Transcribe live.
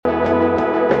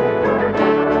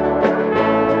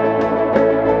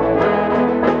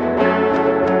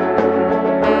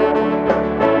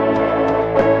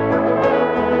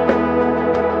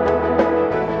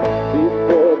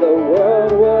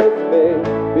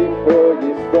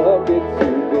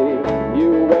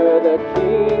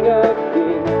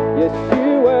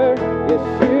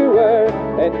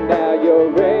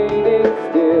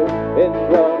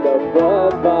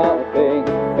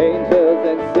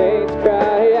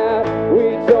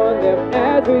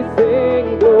as we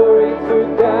sing glory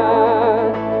to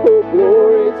God, oh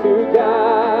glory to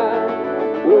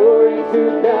God, glory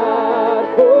to God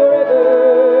forever.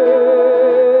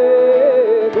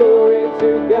 Glory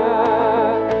to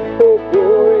God, oh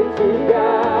glory to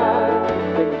God,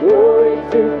 and glory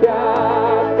to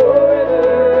God forever.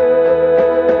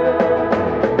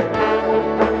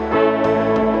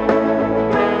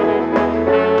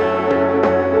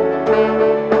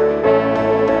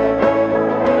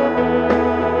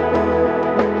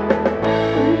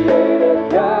 Creator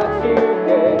God, you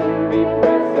can be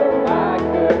praised, so I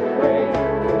could praise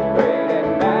the great and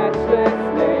matchless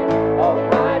name all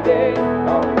my days.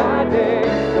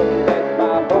 So let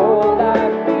my whole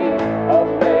life be a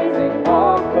blazing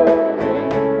offering,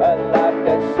 a life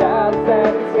that shouts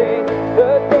and sings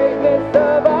the greatness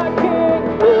of our King.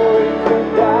 Glory to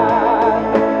God,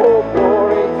 oh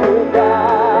glory to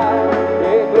God,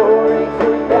 yeah, glory to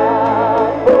God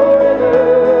forever.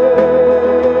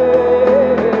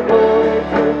 Glory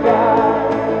to God,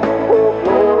 oh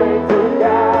glory to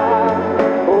God,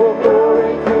 oh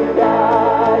glory to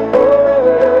God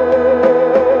forever.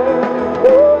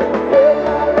 Oh, take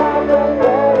my life and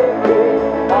let it be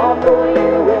all for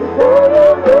you and for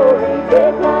your glory.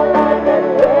 Take my life and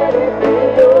let it be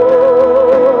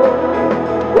yours.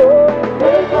 Oh,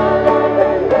 take my life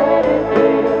and let it be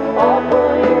all for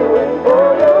you and for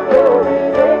your glory.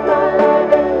 Take my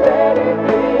life and let it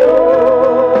be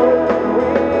yours. We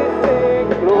sing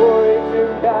glory to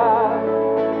God,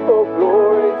 oh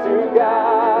glory to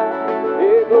God,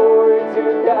 yeah, glory to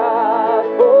God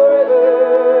forever.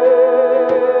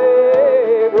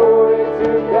 Glory to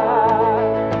God,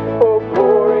 oh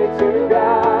glory to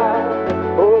God,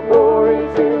 oh glory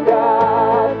to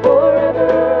God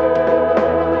forever.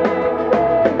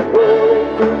 Glory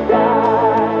to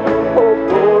God, oh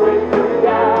glory to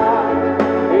God,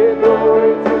 yeah,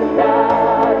 glory to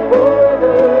God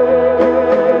forever.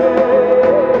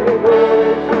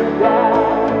 Glory to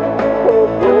God, oh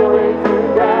glory to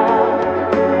God,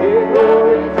 yeah,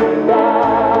 glory to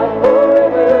God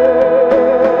forever.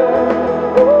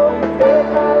 Oh, take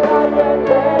my life and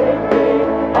let it be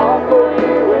all for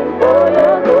you and for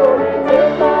your glory.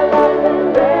 Take my life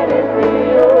and let it be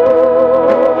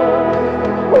yours.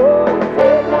 Oh,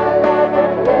 take my life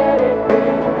and let it be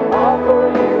all for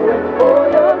you and for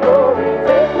your glory.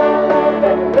 Take my life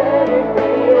and let it be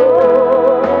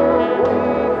yours. We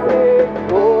sing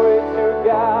glory to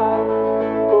God,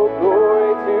 oh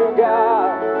glory to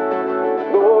God,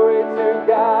 glory to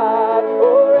God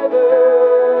forever.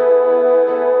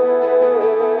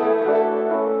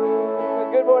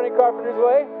 Good morning, Carpenter's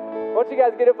Way. Why don't you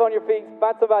guys get up on your feet,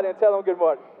 find somebody and tell them good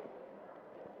morning.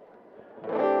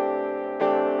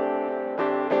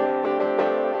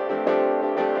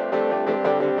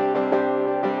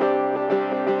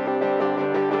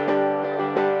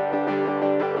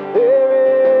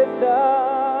 There is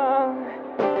none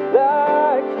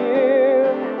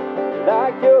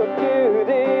like your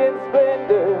beauty and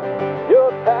splendor,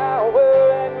 your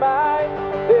power and might.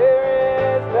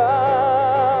 There is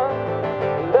none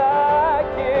like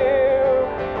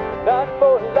you, none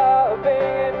more loving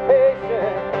and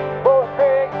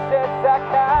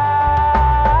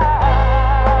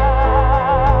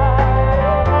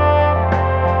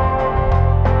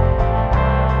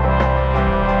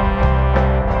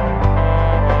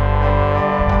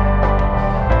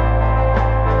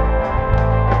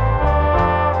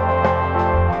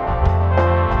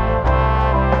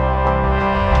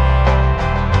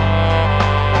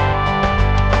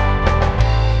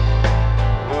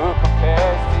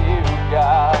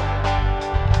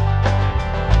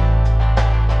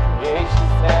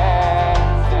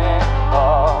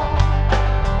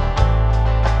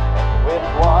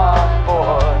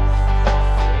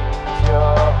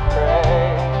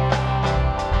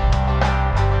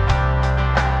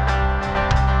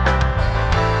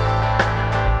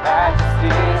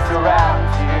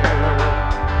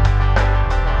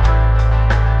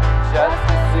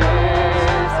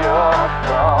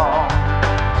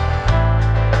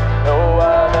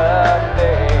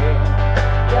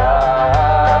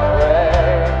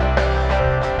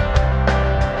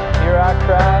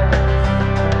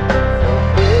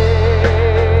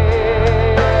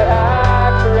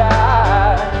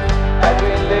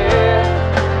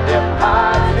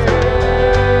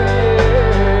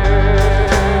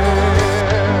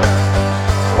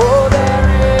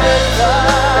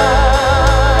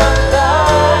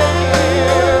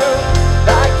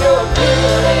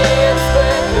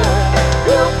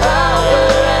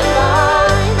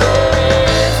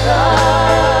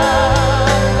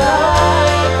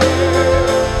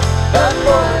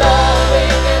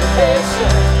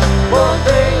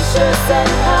gracious and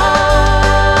kind.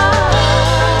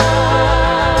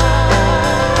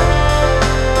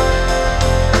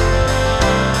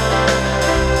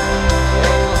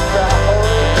 Angels cry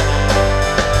holy.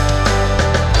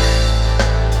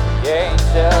 The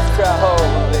angels cry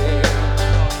holy.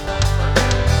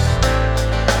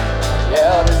 The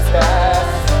elders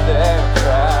cast their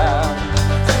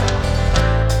crowns,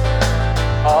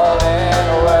 all in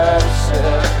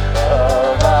worship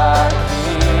of our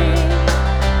King.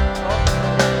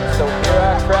 So here I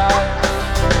cry,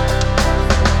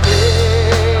 here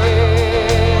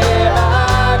I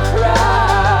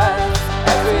cry,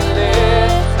 as we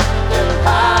lift him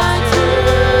high to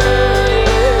you.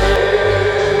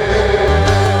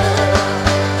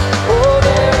 Oh,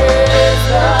 there is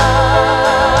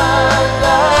none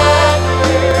like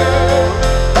you,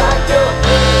 like your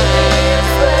beauty and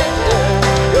splendor,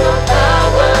 your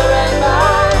power and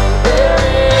might. There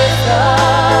is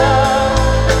none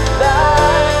like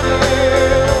you,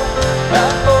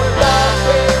 none more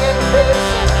loving and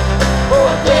patient,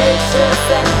 more gracious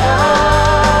and kind.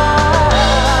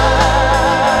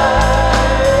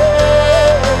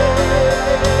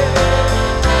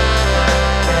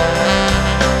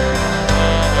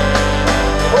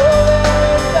 Oh,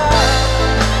 there is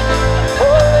none,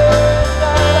 oh, there is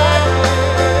none like you.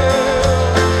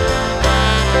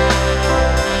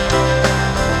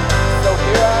 So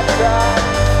here I cry,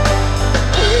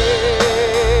 here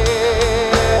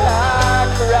I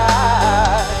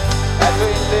cry, as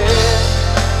we lift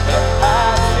him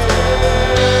high to you.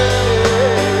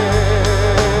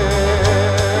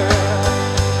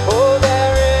 Oh,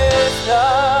 there is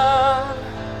none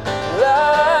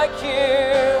like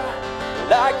you,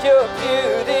 like your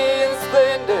beauty and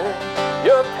splendor,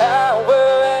 your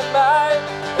power and might.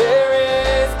 There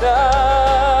is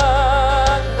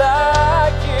none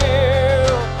like you,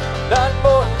 none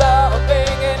more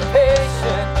loving and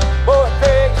patient, more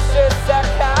gracious and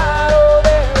kind. Oh,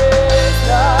 there is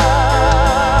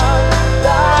none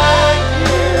like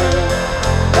you,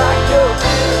 like your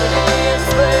beauty and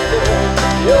splendor,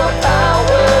 your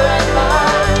power and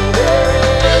might. There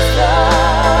is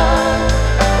none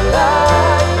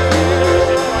like you,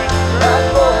 none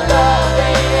more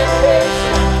loving and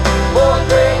patient, more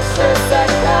gracious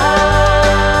and kind.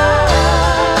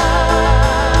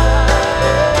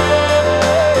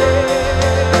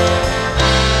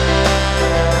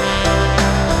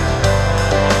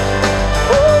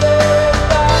 Oh, there is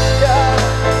none, God.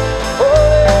 Oh,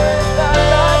 there is none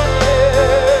like you.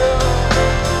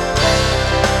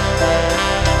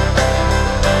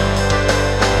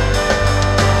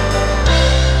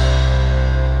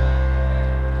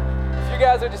 If you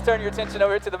guys would just turn your attention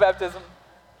over to the baptism.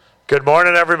 Good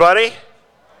morning, everybody.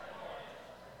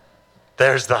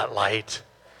 There's that light.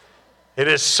 It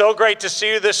is so great to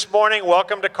see you this morning.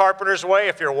 Welcome to Carpenter's Way.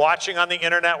 If you're watching on the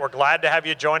internet, we're glad to have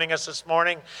you joining us this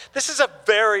morning. This is a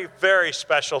very, very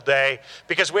special day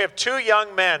because we have two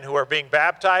young men who are being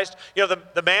baptized. You know,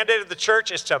 the mandate of the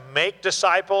church is to make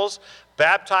disciples,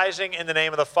 baptizing in the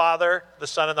name of the Father, the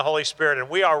Son, and the Holy Spirit. And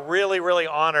we are really, really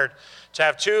honored to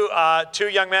have two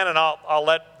young men, and I'll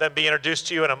let them be introduced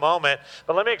to you in a moment.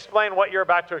 But let me explain what you're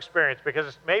about to experience because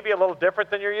it's maybe a little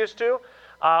different than you're used to.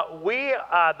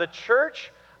 The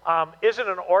church isn't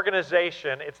an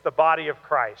organization, it's the body of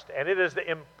Christ. And it is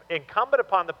incumbent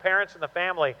upon the parents and the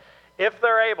family, if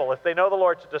they're able, if they know the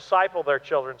Lord, to disciple their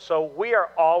children. So we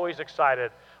are always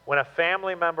excited when a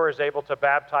family member is able to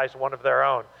baptize one of their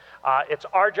own. It's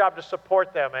our job to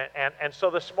support them. And so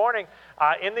this morning,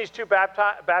 in these two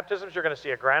baptisms, you're going to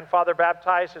see a grandfather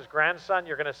baptize his grandson.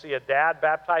 You're going to see a dad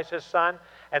baptize his son.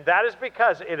 And that is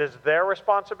because it is their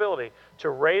responsibility to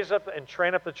raise up and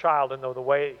train up the child in the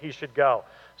way he should go.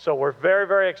 So we're very,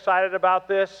 very excited about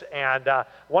this. And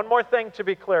one more thing to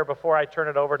be clear before I turn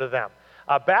it over to them.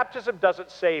 Baptism doesn't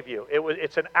save you.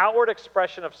 It's an outward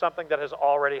expression of something that has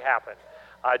already happened.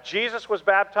 Jesus was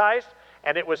baptized,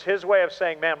 and it was his way of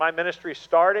saying, man, my ministry's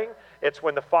starting. It's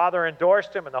when the Father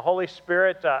endorsed him and the Holy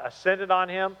Spirit ascended on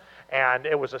him, and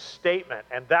it was a statement,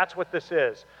 and that's what this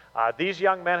is. These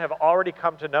young men have already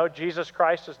come to know Jesus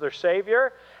Christ as their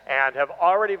Savior and have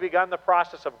already begun the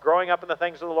process of growing up in the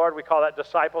things of the Lord. We call that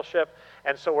discipleship,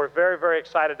 and so we're very, very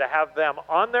excited to have them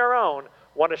on their own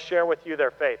want to share with you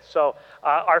their faith. So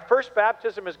our first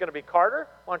baptism is going to be Carter.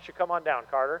 Why don't you come on down,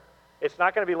 Carter? It's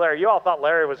not going to be Larry. You all thought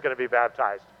Larry was going to be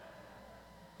baptized.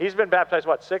 He's been baptized,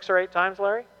 what, 6 or 8 times,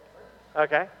 Larry?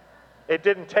 Okay. It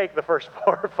didn't take the first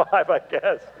 4 or 5, I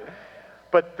guess.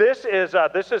 But this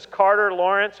is Carter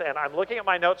Lawrence, and I'm looking at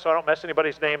my notes so I don't mess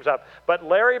anybody's names up. But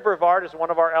Larry Brevard is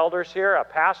one of our elders here, a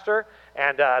pastor,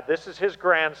 and this is his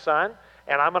grandson.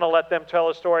 and I'm going to let them tell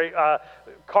a story.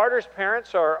 Carter's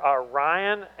parents are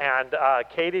Ryan and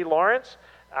Katie Lawrence,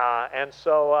 and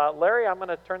so Larry, I'm going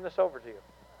to turn this over to you.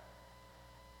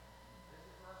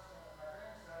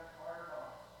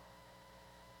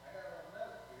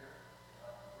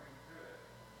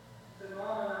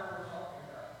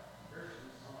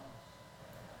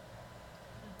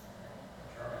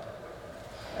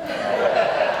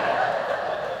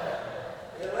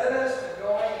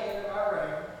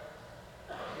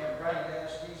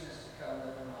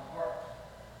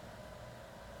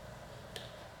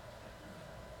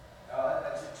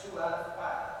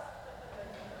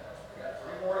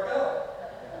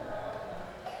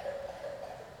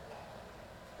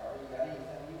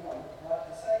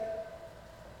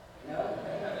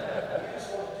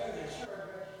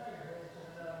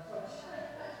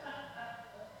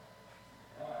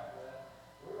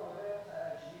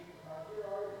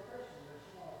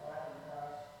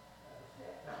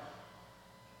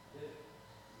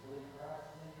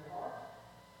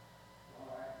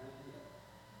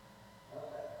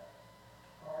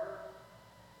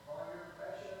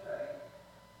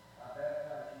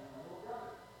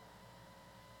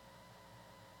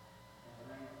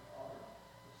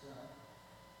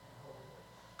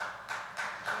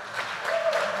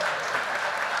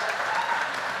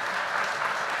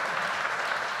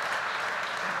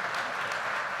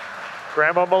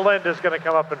 Grandma Melinda's going to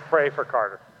come up and pray for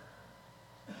Carter.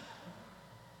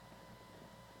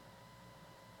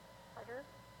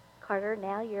 Carter,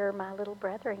 now you're my little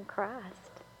brother in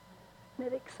Christ.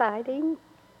 Isn't it exciting?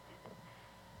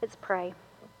 Let's pray.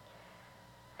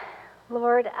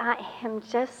 Lord, I am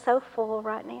just so full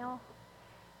right now.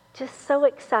 Just so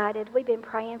excited. We've been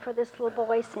praying for this little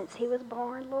boy since he was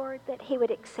born, Lord, that he would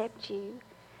accept you.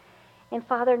 And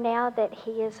Father, now that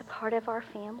he is a part of our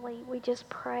family, we just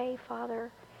pray, Father,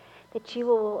 that you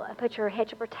will put your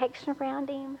hedge of protection around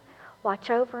him, watch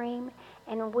over him,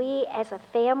 and we as a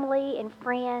family and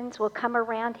friends will come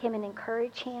around him and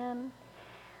encourage him.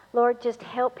 Lord, just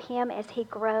help him as he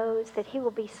grows, that he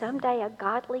will be someday a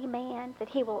godly man, that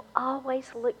he will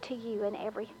always look to you in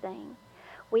everything.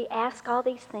 We ask all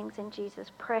these things in Jesus'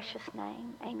 precious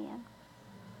name. Amen.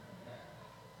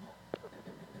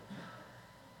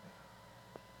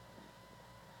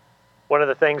 One of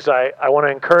the things I want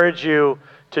to encourage you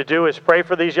to do is pray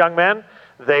for these young men.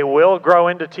 They will grow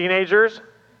into teenagers,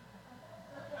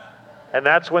 and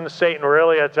that's when Satan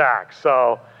really attacks.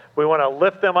 So we want to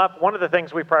lift them up. One of the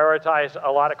things we prioritize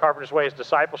a lot at Carpenter's Way is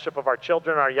discipleship of our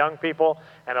children, our young people,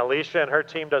 and Alicia and her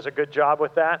team does a good job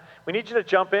with that. We need you to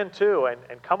jump in too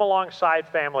and come alongside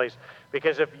families,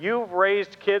 because if you've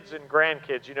raised kids and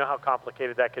grandkids, you know how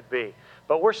complicated that could be.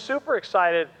 But we're super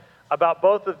excited about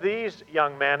both of these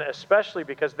young men, especially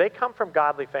because they come from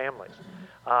godly families.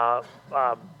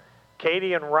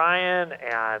 Katie and Ryan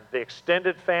and the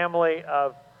extended family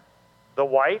of the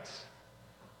Whites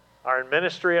are in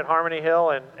ministry at Harmony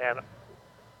Hill, and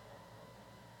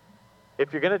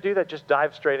if you're going to do that, just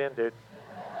dive straight in, dude.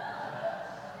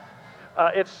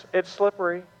 It's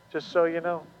slippery, just so you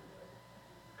know.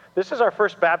 This is our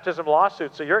first baptism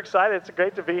lawsuit, so you're excited. It's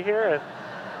great to be here. And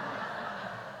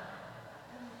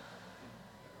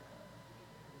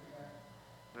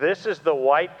this is the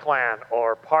White clan,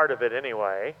 or part of it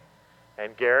anyway.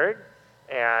 And Garrett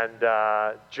and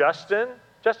Justin.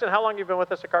 Justin, how long have you been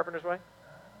with us at Carpenter's Way?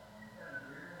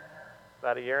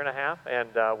 About a year and a half. And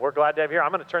we're glad to have you here.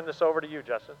 I'm going to turn this over to you,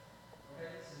 Justin. Okay,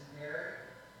 this is Garrett.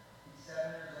 He's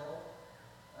 7 years old.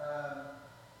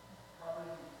 Probably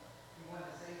he wanted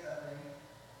to say something.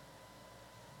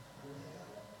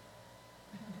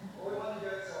 Well, we wanted to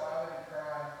do it so I wouldn't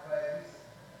cry, but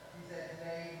he said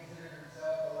today he considers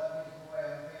himself the luckiest boy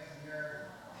on the face of the earth.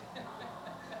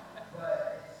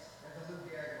 But there's a Lou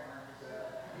Garrett behind it, so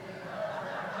he didn't cry.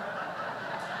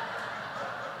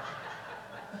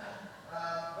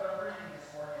 But I'm reading this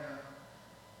for him.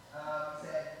 He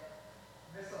said,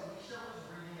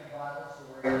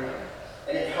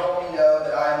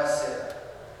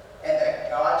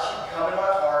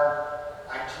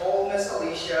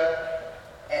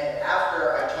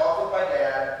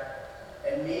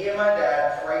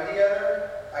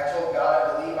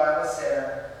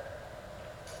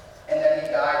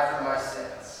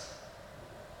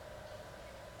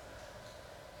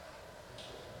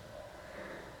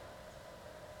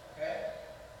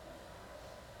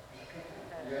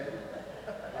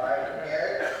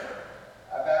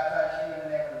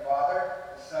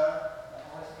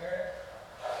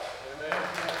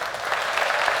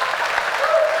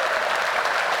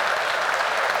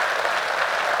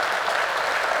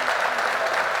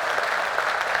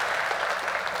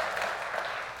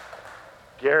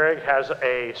 has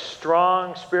a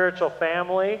strong spiritual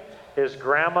family. His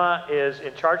grandma is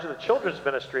in charge of the children's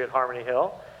ministry at Harmony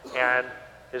Hill, and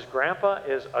his grandpa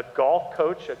is a golf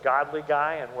coach, a godly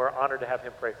guy, and we're honored to have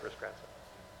him pray for his grandson.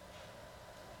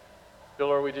 Dear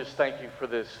Lord, we just thank you for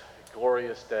this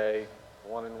glorious day,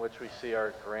 one in which we see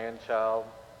our grandchild,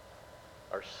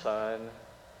 our son,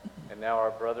 and now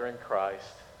our brother in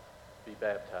Christ be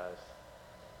baptized.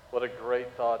 What a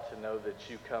great thought to know that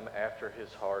you come after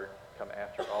his heart, come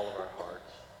after all of our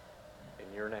hearts.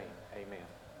 In your name, amen.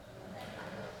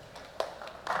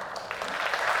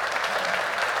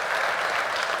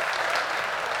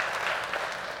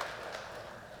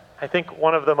 I think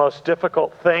one of the most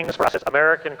difficult things for us as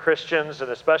American Christians,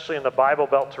 and especially in the Bible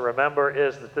Belt, to remember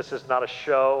is that this is not a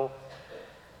show.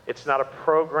 It's not a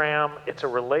program. It's a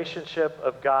relationship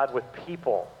of God with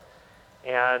people.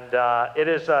 And it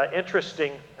is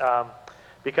interesting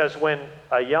because when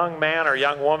a young man or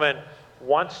young woman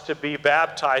wants to be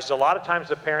baptized, a lot of times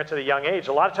the parents at a young age,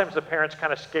 a lot of times the parents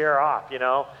kind of scare off,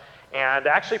 and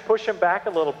actually push them back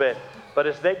a little bit. But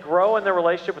as they grow in their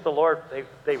relationship with the Lord,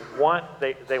 they want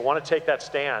to take that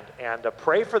stand and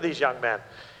pray for these young men.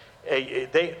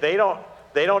 They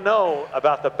don't know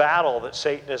about the battle that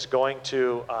Satan is going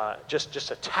to just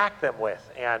attack them with.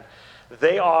 And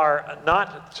they are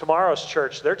not tomorrow's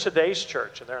church; they're today's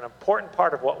church, and they're an important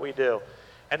part of what we do.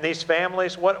 And these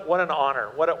families, what an honor!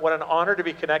 What an honor to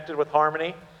be connected with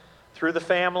Harmony through the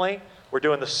family. We're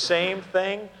doing the same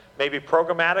thing, maybe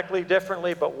programmatically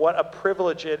differently, but what a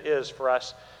privilege it is for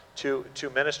us to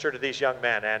minister to these young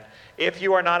men. And if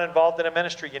you are not involved in a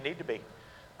ministry, you need to be.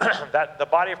 That the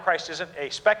body of Christ isn't a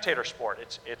spectator sport;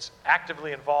 it's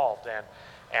actively involved,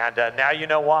 and now you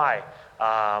know why.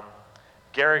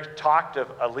 Gary talked of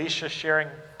Alicia sharing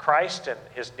Christ and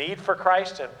his need for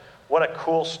Christ, and what a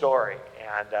cool story.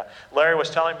 And Larry was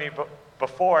telling me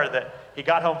before that he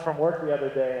got home from work the other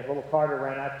day, and little Carter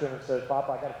ran up to him and said,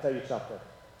 "Papa, I got to tell you something.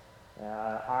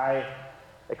 I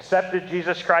accepted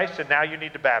Jesus Christ, and now you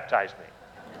need to baptize me."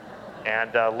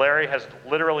 And Larry has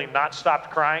literally not stopped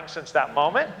crying since that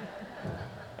moment.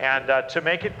 And to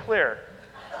make it clear,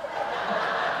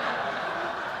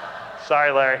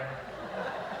 sorry, Larry.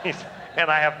 And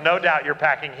I have no doubt you're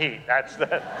packing heat. That's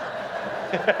the.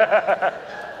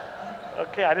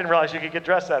 Okay, I didn't realize you could get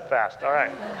dressed that fast. All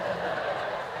right.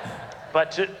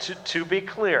 But to be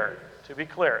clear,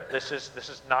 this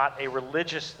is not a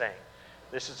religious thing.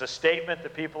 This is a statement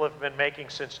that people have been making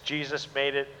since Jesus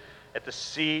made it at the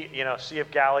Sea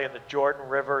of Galilee and the Jordan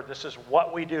River. This is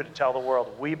what we do to tell the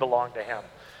world we belong to Him.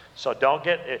 So don't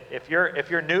get, if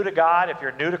you're new to God, if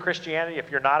you're new to Christianity,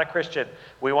 if you're not a Christian,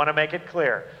 we want to make it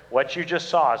clear. What you just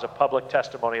saw is a public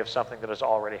testimony of something that has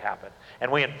already happened.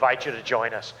 And we invite you to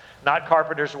join us. Not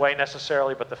Carpenter's Way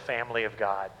necessarily, but the family of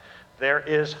God. There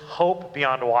is hope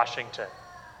beyond Washington.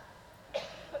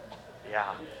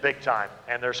 Yeah, big time.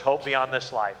 And there's hope beyond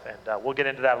this life. And we'll get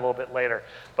into that a little bit later.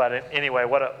 But anyway,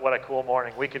 what a cool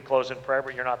morning. We could close in prayer,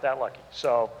 but you're not that lucky.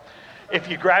 So if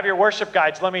you grab your worship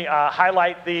guides, let me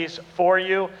highlight these for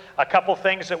you. A couple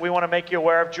things that we want to make you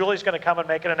aware of. Julie's going to come and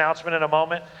make an announcement in a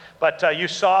moment. But you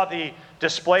saw the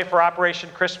display for Operation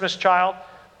Christmas Child.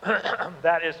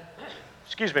 That is,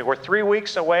 we're 3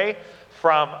 weeks away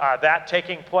from that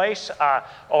taking place,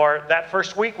 or that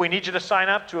first week. We need you to sign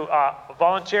up to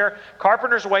volunteer.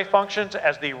 Carpenter's Way functions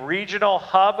as the regional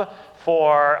hub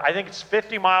for, I think it's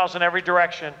 50 miles in every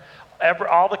direction.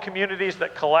 All the communities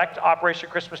that collect Operation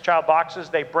Christmas Child boxes,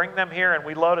 they bring them here, and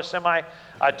we load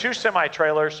two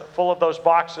semi-trailers full of those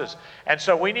boxes. And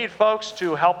so we need folks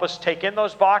to help us take in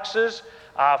those boxes.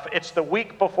 It's the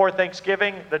week before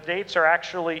Thanksgiving. The dates are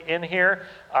actually in here,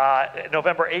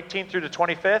 November 18th through the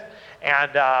 25th.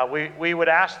 And we would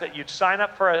ask that you'd sign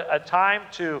up for a time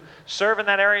to serve in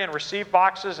that area and receive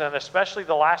boxes, and especially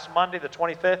the last Monday, the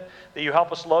 25th, that you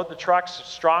help us load the trucks.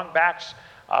 Strong backs,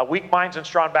 weak minds and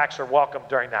strong backs are welcome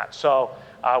during that. So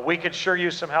we could sure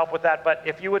use some help with that. But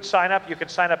if you would sign up, you can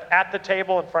sign up at the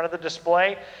table in front of the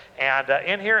display. And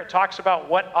in here it talks about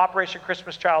what Operation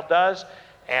Christmas Child does.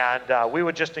 And we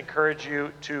would just encourage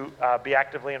you to be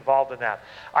actively involved in that.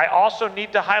 I also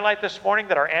need to highlight this morning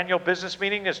that our annual business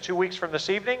meeting is 2 weeks from this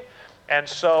evening. And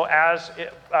so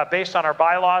based on our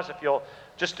bylaws, if you'll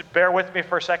just bear with me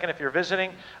for a second if you're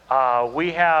visiting,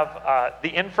 we have the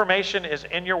information is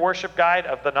in your worship guide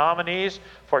of the nominees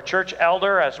for church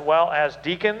elder as well as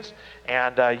deacons.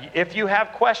 And if you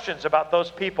have questions about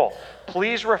those people,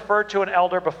 please refer to an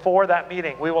elder before that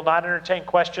meeting. We will not entertain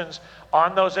questions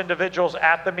on those individuals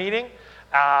at the meeting.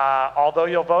 Although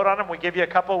you'll vote on them, we give you a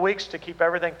couple of weeks to keep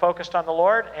everything focused on the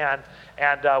Lord. And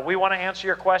we want to answer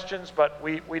your questions, but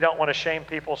we don't want to shame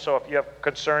people. So if you have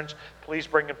concerns, please please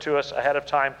bring them to us ahead of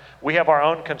time. We have our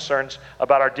own concerns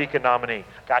about our deacon nominee.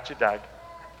 Got you, Doug.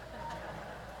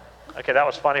 Okay, that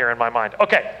was funnier in my mind.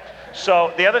 Okay,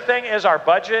 so the other thing is our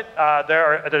budget.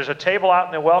 There's a table out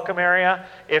in the welcome area.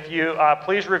 If you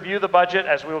please review the budget,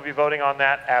 as we will be voting on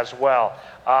that as well.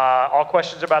 All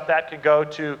questions about that can go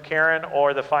to Karen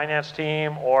or the finance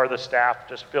team or the staff.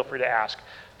 Just feel free to ask.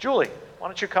 Julie, why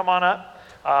don't you come on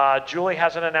up? Julie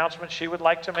has an announcement she would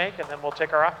like to make, and then we'll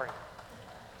take our offering.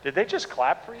 Did they just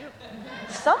clap for you?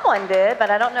 Someone did,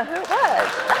 but I don't know who it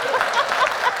was.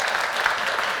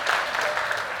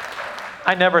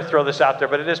 I never throw this out there,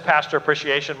 but it is Pastor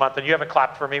Appreciation Month, and you haven't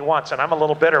clapped for me once, and I'm a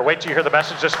little bitter. Wait till you hear the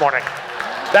message this morning.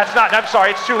 That's not, I'm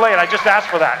sorry, it's too late. I just asked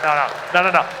for that.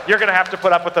 No. You're going to have to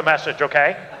put up with the message,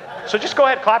 okay? So just go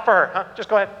ahead, clap for her. Huh? Just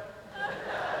go ahead.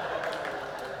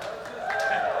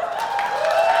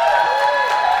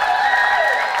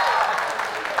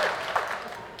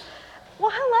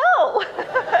 Well, hello.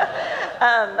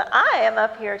 I am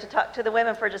up here to talk to the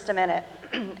women for just a minute,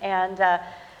 and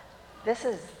that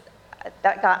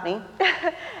got me.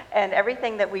 And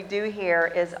everything that we do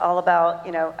here is all about,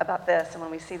 about this. And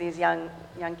when we see these young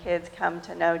kids come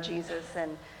to know Jesus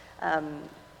and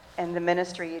the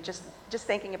ministry, just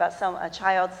thinking about a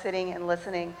child sitting and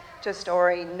listening to a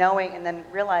story, knowing, and then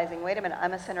realizing, wait a minute,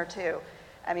 I'm a sinner too.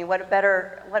 I mean, what a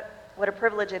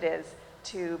privilege it is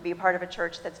to be part of a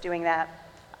church that's doing that.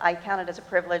 I count it as a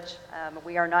privilege.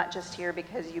 We are not just here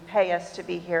because you pay us to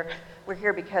be here. We're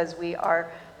here because we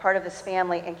are part of this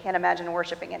family and can't imagine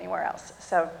worshiping anywhere else.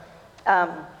 So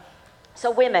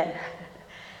women,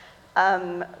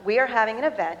 we are having an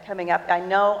event coming up. I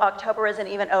know October isn't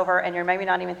even over and you're maybe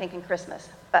not even thinking Christmas,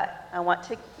 but I want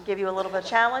to give you a little bit of a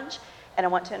challenge and I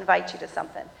want to invite you to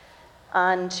something.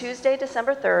 On Tuesday,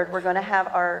 December 3rd, we're going to have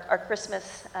our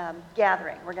Christmas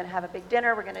gathering. We're going to have a big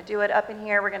dinner. We're going to do it up in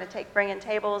here. We're going to bring in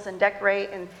tables and decorate.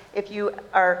 And if you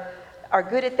are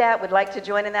good at that, would like to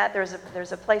join in that,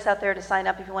 there's a place out there to sign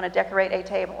up if you want to decorate a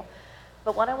table.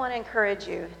 But what I want to encourage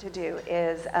you to do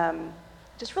is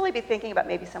just really be thinking about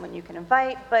maybe someone you can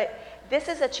invite. But this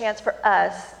is a chance for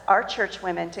us, our church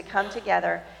women, to come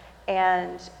together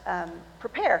and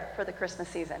prepare for the Christmas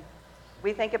season.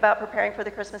 We think about preparing for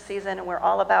the Christmas season, and we're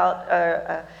all about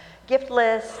a gift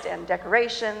list and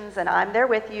decorations, and I'm there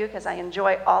with you because I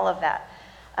enjoy all of that.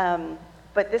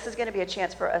 But this is going to be a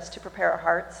chance for us to prepare our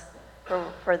hearts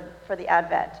for the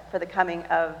Advent, for the coming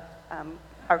of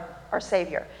our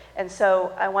Savior. And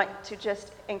so I want to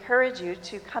just encourage you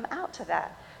to come out to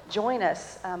that. Join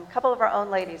us. A couple of our own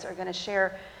ladies are going to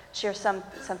share some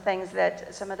things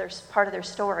that part of their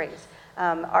stories.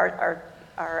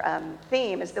 Our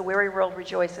theme is The Weary World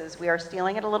Rejoices. We are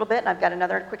stealing it a little bit, and I've got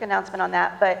another quick announcement on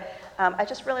that, but I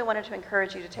just really wanted to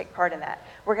encourage you to take part in that.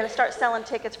 We're going to start selling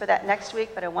tickets for that next week,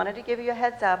 but I wanted to give you a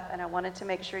heads up, and I wanted to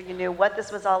make sure you knew what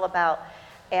this was all about.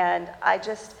 And I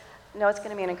just know it's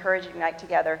going to be an encouraging night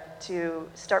together to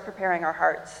start preparing our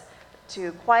hearts,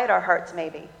 to quiet our hearts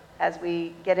maybe, as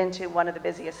we get into one of the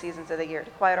busiest seasons of the year,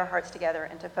 to quiet our hearts together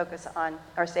and to focus on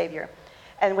our Savior.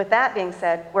 And with that being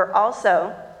said, we're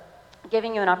also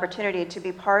giving you an opportunity to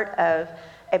be part of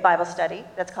a Bible study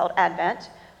that's called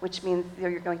Advent, which means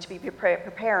you're going to be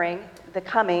preparing the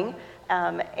coming,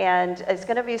 and it's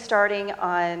going to be starting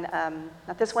on,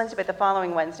 not this Wednesday, but the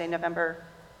following Wednesday, November,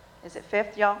 is it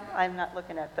 5th, y'all? I'm not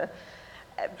looking at the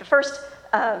first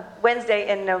Wednesday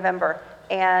in November,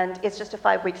 and it's just a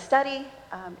 5-week study.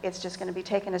 It's just going to be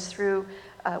taking us through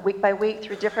week by week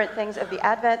through different things of the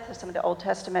Advent, some of the Old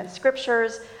Testament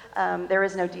scriptures. There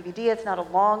is no DVD. It's not a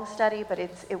long study, but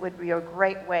it would be a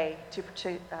great way to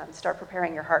start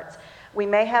preparing your hearts. We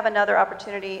may have another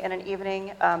opportunity in an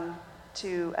evening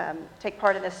to take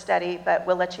part in this study, but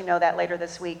we'll let you know that later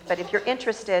this week. But if you're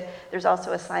interested, there's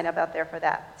also a sign up out there for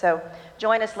that. So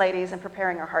join us, ladies, in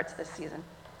preparing our hearts this season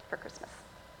for Christmas.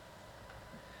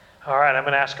 All right, I'm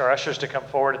going to ask our ushers to come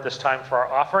forward at this time for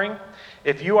our offering.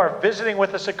 If you are visiting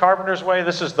with us at Carpenter's Way,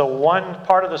 this is the one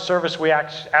part of the service we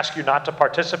ask you not to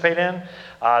participate in.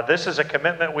 This is a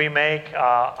commitment we make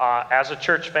as a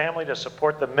church family to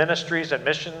support the ministries and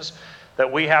missions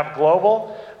that we have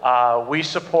global. We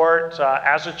support,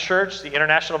 as a church, the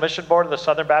International Mission Board of the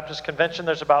Southern Baptist Convention.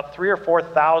 There's about 3,000 or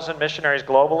 4,000 missionaries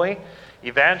globally,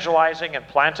 evangelizing and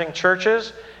planting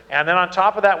churches. And then on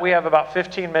top of that, we have about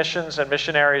 15 missions and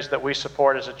missionaries that we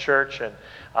support as a church, and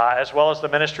as well as the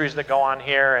ministries that go on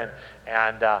here.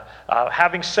 And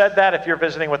having said that, if you're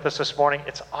visiting with us this morning,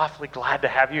 it's awfully glad to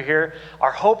have you here.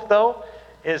 Our hope, though,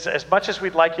 is as much as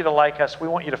we'd like you to like us, we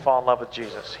want you to fall in love with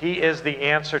Jesus. He is the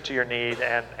answer to your need,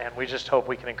 and we just hope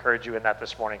we can encourage you in that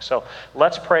this morning. So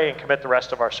let's pray and commit the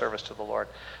rest of our service to the Lord.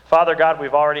 Father God,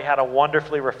 we've already had a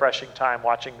wonderfully refreshing time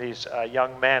watching these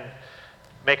young men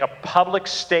make a public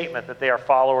statement that they are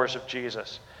followers of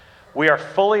Jesus. We are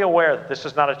fully aware that this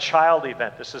is not a child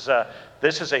event. This is a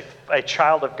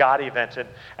child of God event. And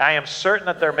I am certain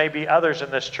that there may be others in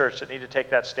this church that need to take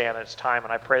that stand. It's time.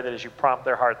 And I pray that as you prompt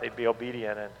their heart, they'd be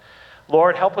obedient. And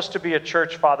Lord, help us to be a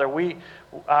church, Father.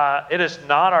 It is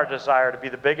not our desire to be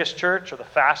the biggest church or the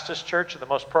fastest church or the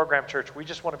most programmed church. We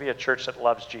just want to be a church that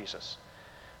loves Jesus,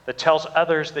 that tells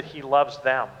others that he loves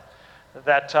them,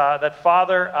 that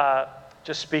Father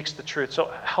just speaks the truth.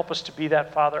 So help us to be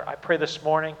that, Father. I pray this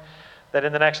morning that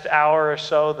in the next hour or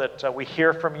so that we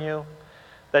hear from you,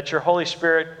 that your Holy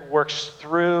Spirit works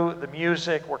through the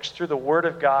music, works through the Word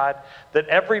of God, that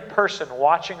every person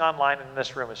watching online in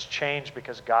this room is changed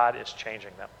because God is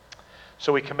changing them.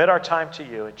 So we commit our time to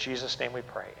you. In Jesus' name we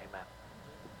pray. Amen.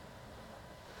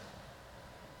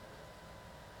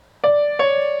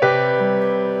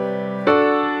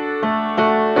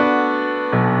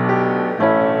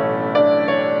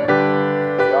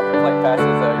 The offering plate passes.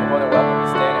 You're more than welcome to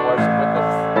stand and worship with us.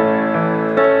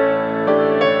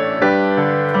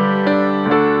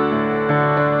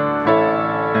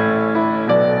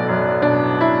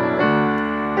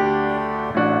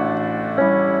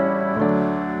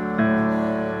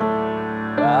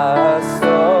 My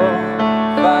soul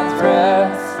finds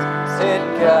rest in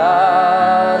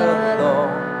God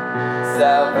alone.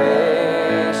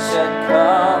 Salvation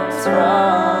comes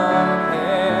from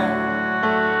Him.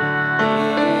 He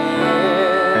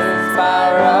is my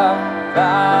rock,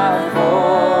 my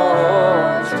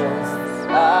fortress.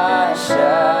 I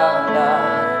shall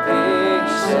not be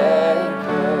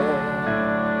shaken.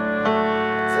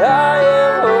 I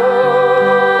am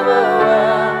overwhelmed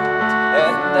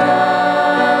and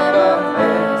I'm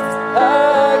amazed.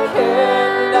 I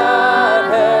cannot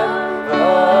help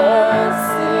but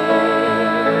sing.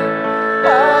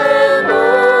 I am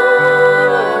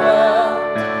overwhelmed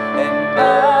and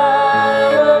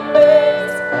I'm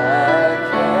amazed. I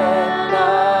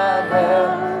cannot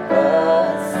help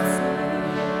but sing.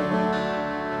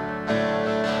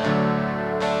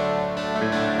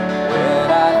 When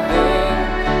I think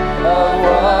of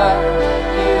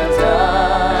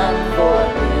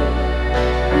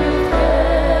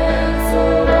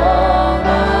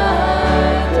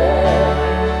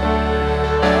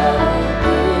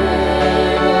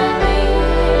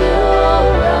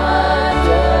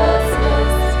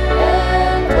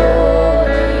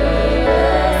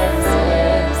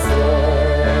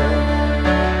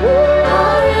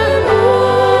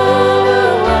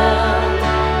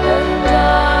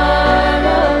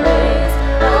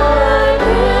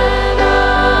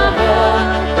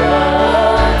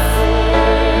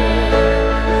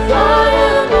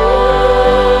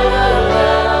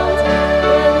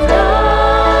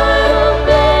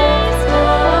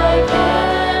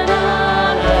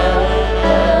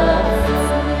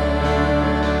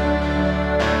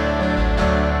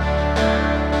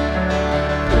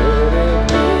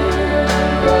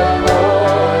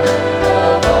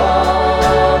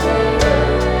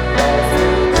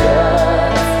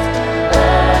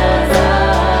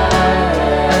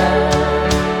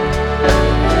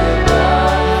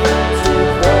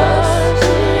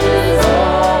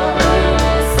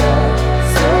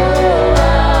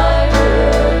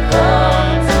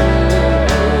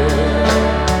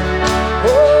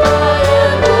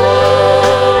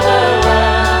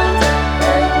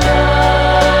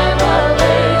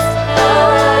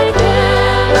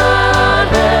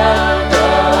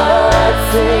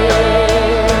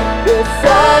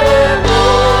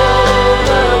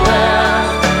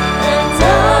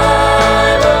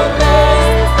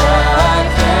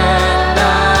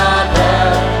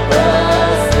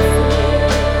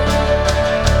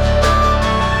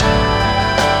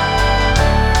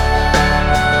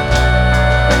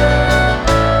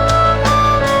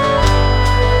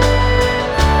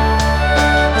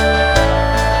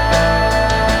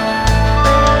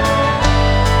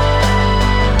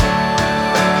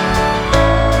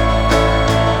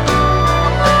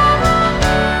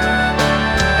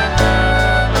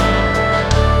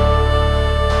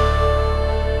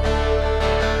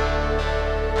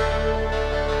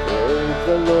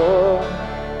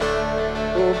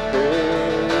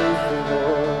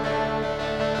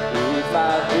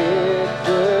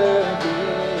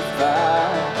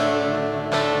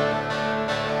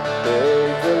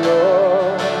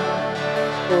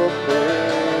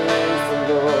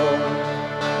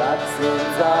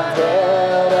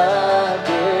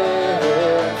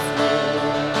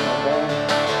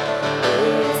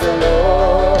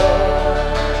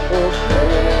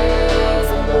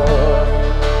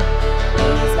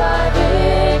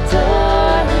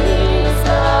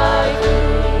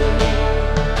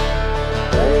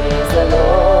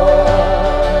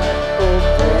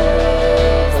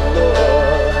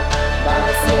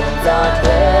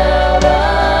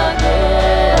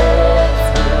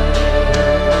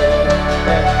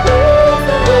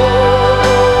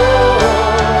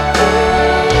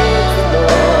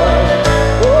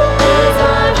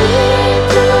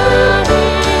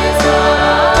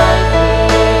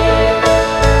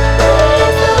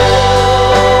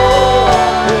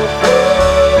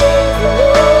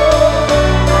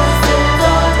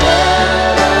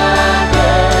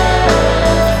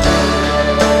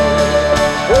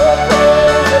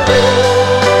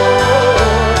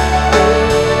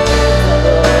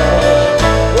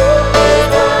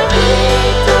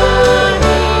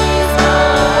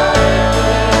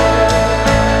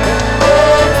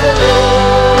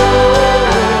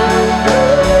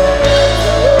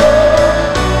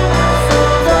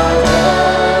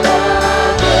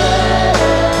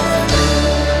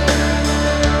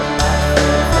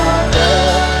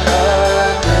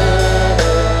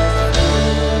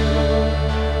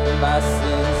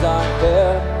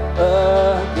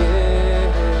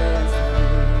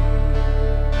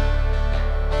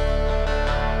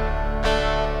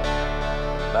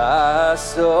My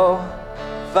soul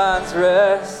finds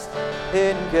rest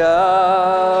in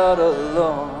God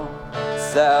alone.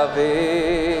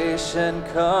 Salvation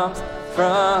comes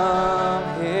from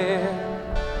Him.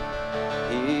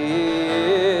 He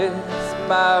is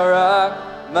my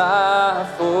rock, my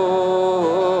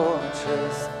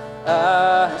fortress.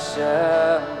 I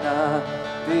shall not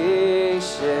be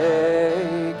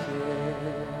shaken.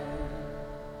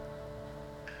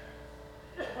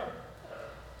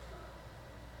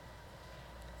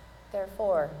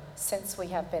 Therefore, since we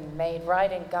have been made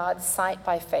right in God's sight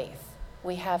by faith,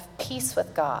 we have peace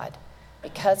with God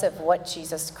because of what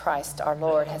Jesus Christ our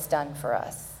Lord has done for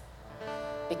us.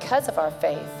 Because of our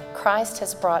faith, Christ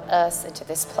has brought us into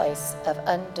this place of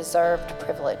undeserved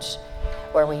privilege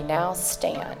where we now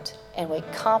stand, and we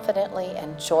confidently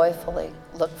and joyfully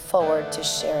look forward to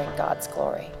sharing God's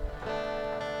glory.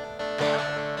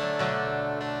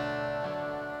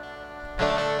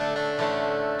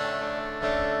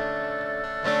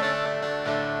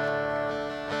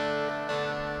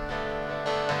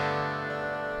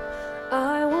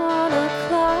 I wanna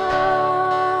climb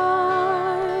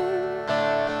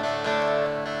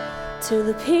to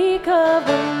the peak of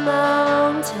the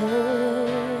mountain,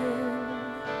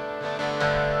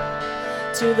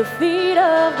 to the feet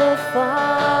of the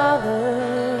Father,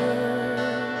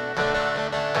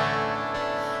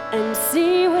 and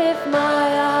see with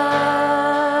my eyes.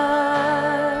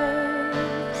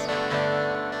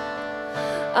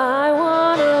 I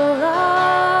wanna rise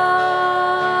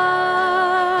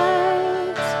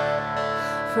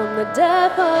from the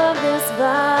depth of this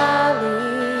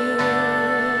valley,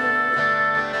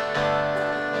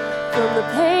 from the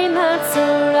pain that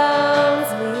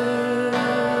surrounds me,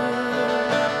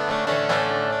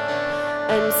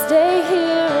 and stay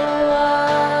here a while.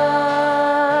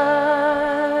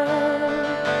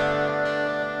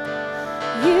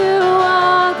 You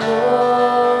are glorious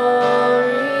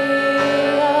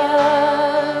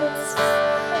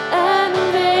and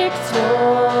victorious,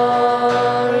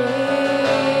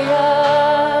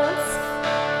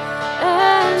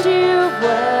 and you've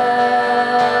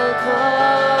welcomed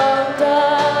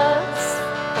us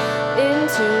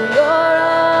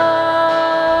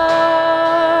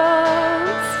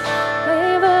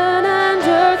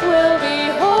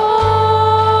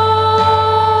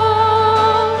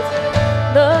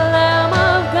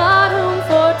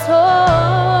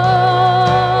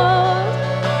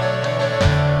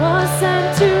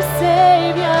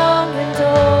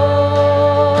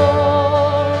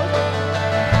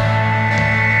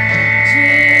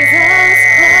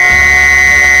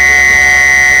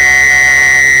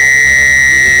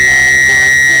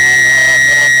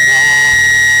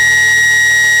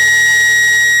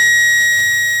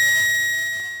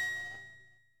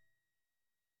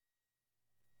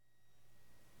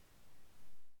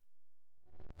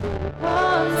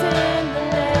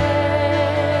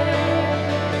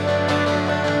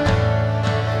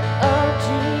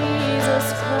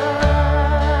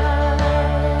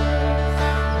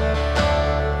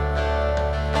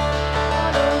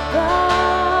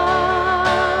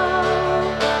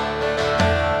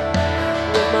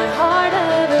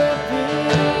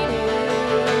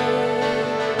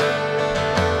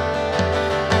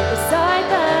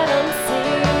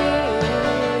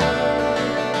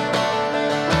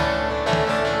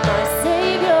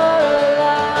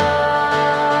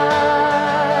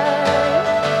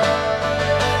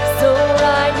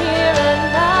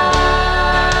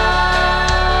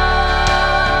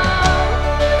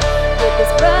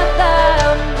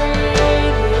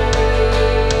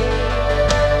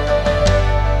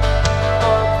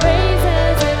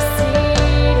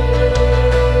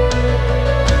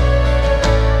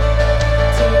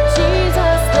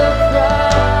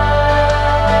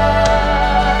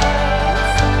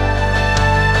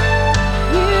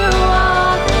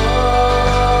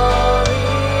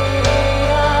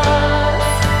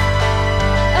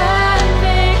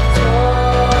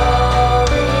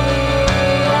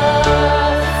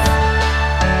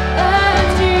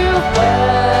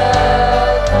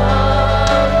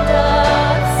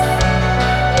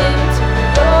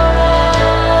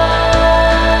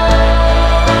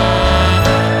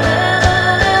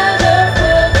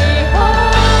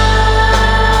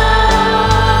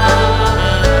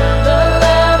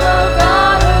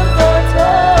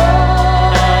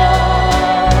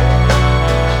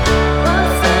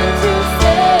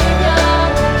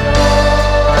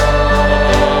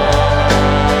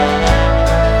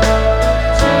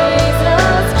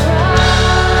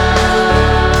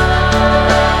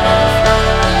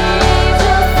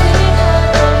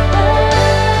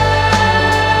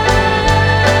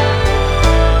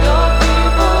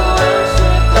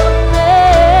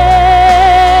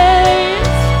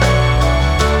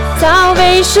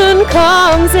Salvation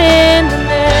comes in the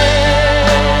name.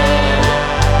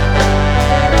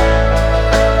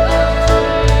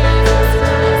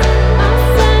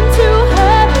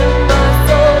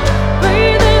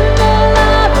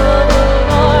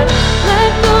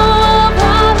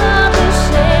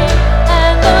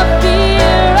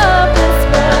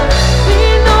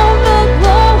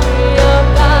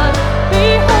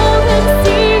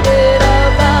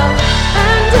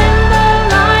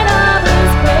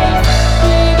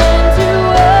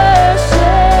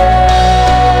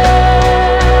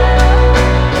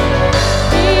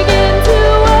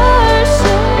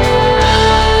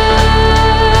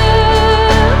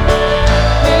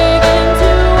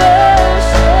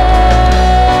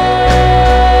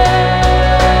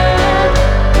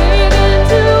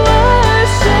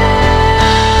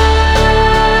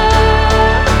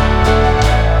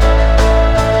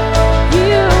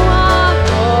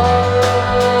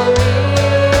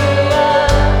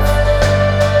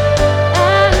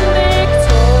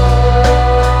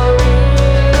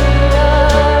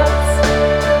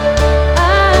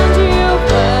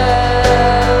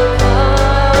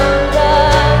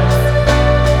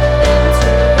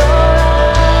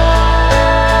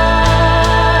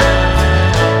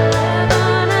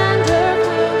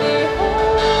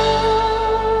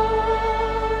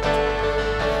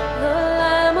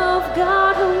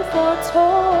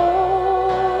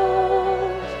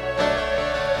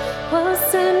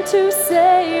 To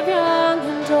save young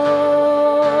and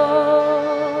old,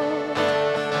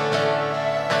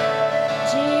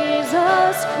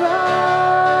 Jesus Christ,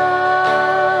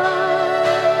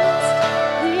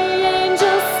 the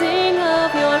angels sing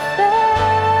of your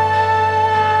fame,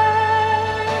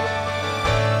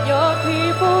 your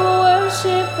people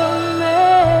worship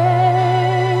amazed,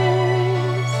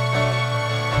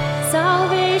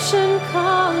 salvation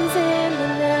comes in the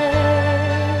name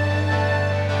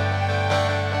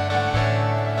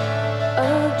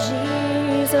of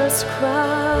Jesus Christ.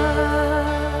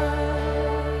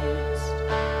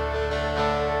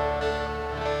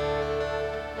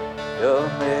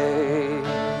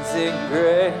 Amazing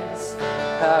grace,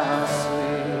 how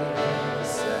sweet the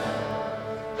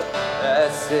sound that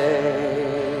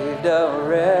saved a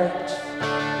wretch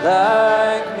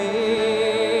like me.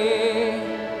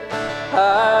 I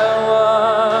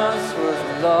once was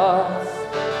lost,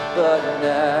 but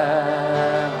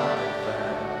now I'm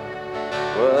found.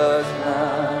 Was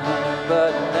none,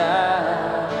 but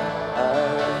now I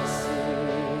see.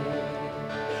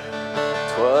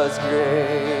 'Twas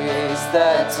grace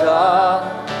that taught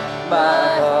my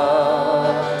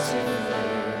heart to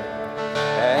fear,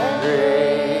 and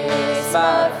grace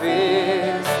my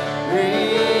fears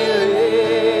relieved.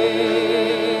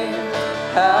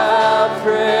 How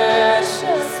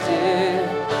precious did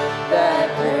that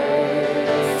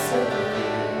grace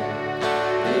appear,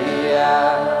 the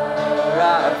hour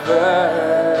I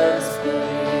first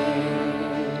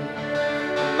believed.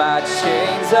 My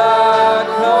chains are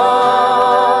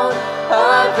gone,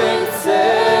 I've been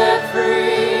set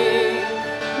free.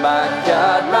 My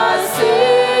God, my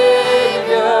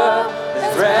Savior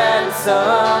has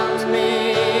ransomed me.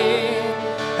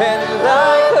 And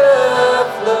like a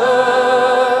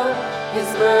flood, His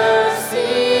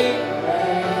mercy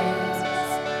reigns,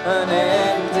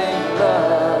 unending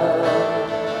love,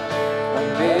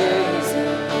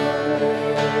 amazing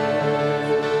grace.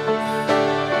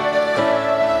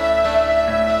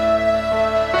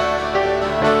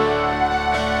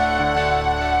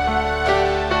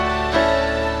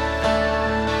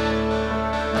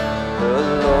 The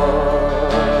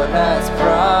Lord has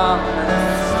promised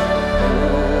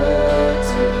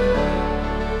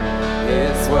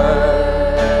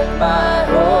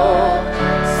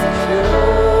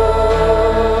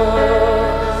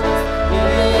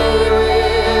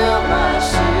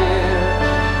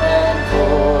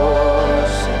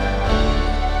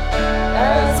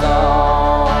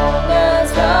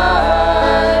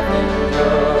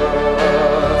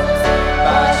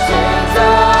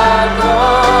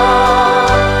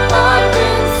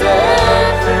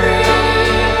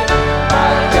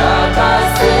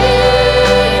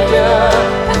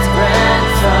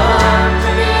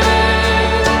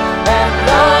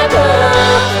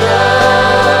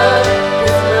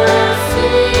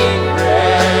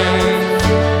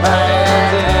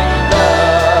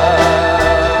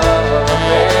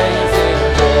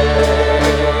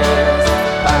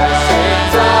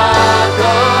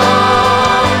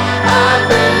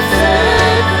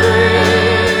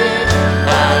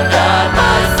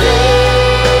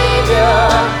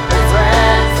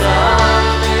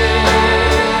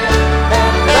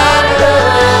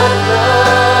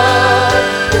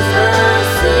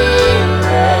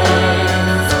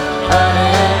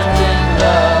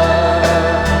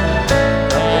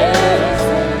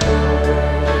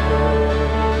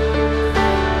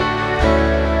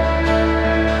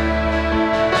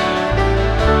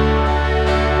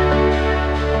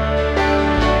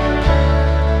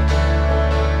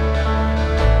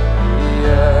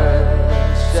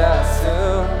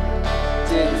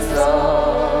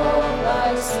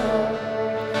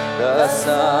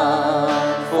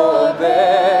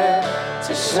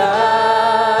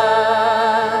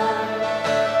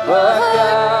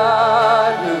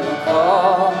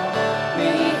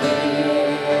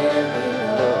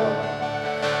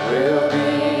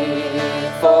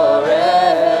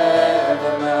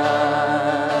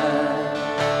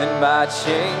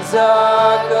chains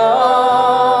are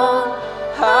gone,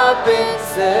 I've been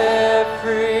set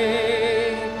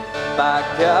free. My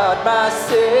God, my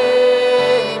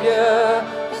Savior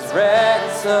has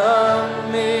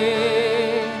ransomed me,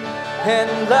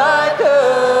 and like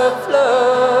a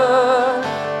flood,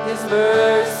 His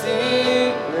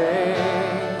mercy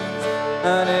reigns,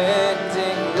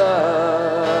 unending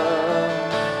love,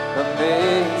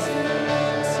 amazing.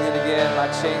 Sing it again. My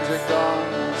chains are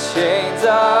gone, chains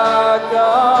are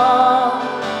gone,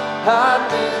 I've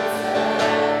been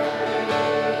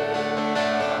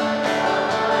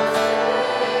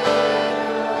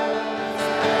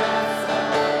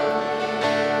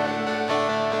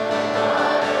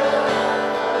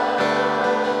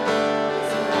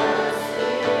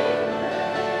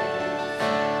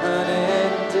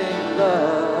unending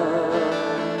love,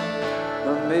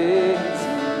 amazing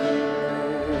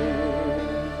grace.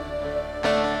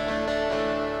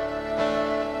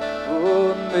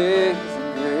 Oh, amazing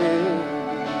grace.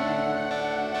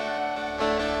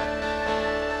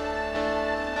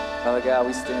 Father God,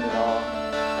 we stand in awe.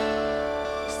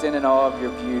 We stand in awe of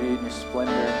your beauty and your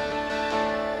splendor,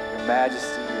 your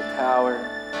majesty, your power.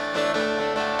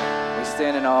 We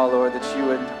stand in awe, Lord, that you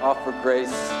would offer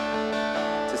grace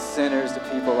to sinners, to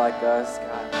people like us,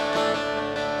 God.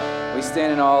 We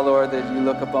stand in awe, Lord, that you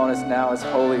look upon us now as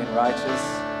holy and righteous.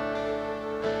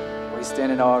 We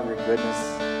stand in awe of your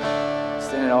goodness. We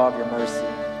stand in awe of your mercy,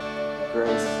 your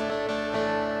grace.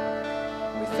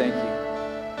 And we thank you.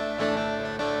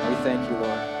 We thank you,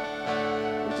 Lord.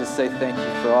 We just say thank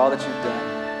you for all that you've done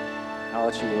and all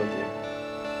that you will do.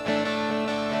 In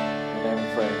your name we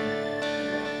pray.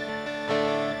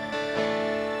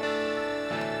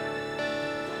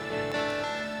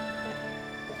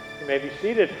 You may be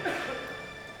seated.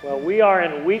 Well, we are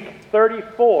in week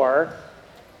 34,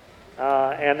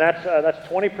 and that's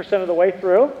 20% of the way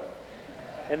through.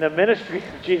 In the ministry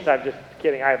of Jesus, I'm just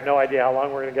kidding. I have no idea how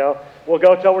long we're going to go. We'll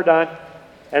go till we're done,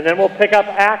 and then we'll pick up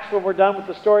Acts when we're done with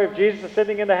the story of Jesus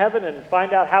ascending into heaven and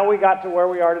find out how we got to where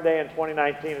we are today in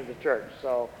 2019 as a church.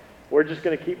 So we're just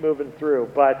going to keep moving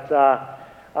through. But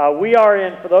we are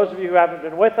in, for those of you who haven't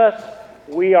been with us,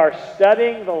 we are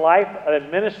studying the life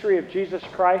and ministry of Jesus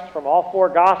Christ from all four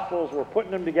Gospels. We're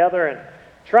putting them together and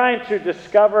trying to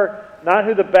discover not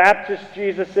who the Baptist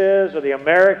Jesus is or the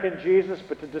American Jesus,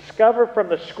 but to discover from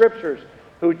the Scriptures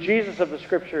who Jesus of the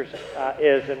Scriptures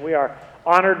is. And we are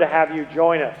honored to have you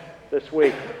join us this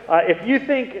week. If you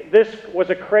think this was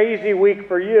a crazy week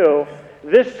for you,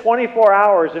 this 24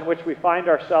 hours in which we find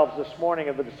ourselves this morning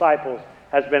of the disciples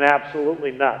has been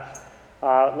absolutely nuts.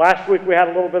 Last week we had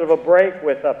a little bit of a break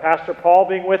with Pastor Paul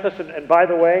being with us, and by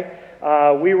the way,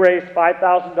 we raised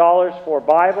 $5,000 for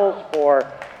Bibles for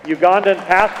Ugandan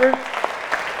pastors,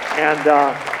 and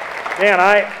man,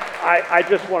 I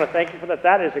just want to thank you for that.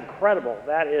 That is incredible.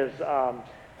 That is,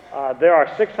 there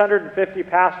are 650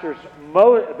 pastors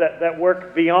that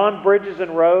work beyond bridges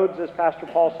and roads, as Pastor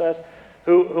Paul says,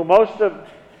 who most of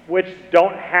which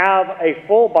don't have a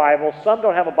full Bible. Some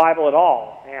don't have a Bible at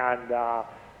all, and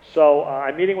so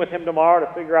I'm meeting with him tomorrow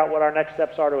to figure out what our next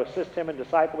steps are to assist him in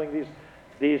discipling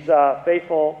these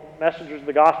faithful messengers of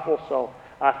the gospel. So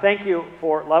thank you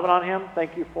for loving on him.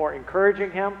 Thank you for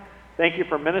encouraging him. Thank you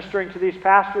for ministering to these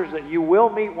pastors that you will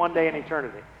meet one day in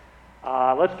eternity.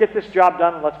 Let's get this job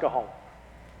done and let's go home.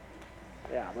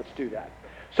 Yeah, let's do that.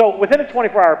 So within a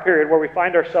 24-hour period where we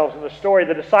find ourselves in the story,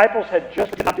 the disciples had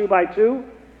just gone 2 by 2.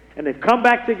 And they've come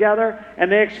back together,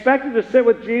 and they expected to sit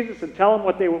with Jesus and tell him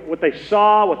what they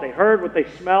saw, what they heard, what they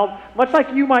smelled, much like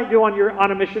you might do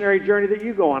on a missionary journey that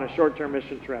you go on, a short-term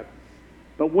mission trip.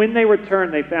 But when they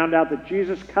returned, they found out that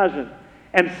Jesus' cousin,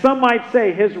 and some might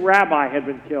say his rabbi, had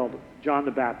been killed, John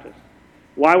the Baptist.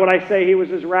 Why would I say he was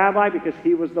his rabbi? Because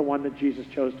he was the one that Jesus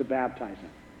chose to baptize him.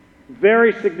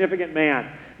 Very significant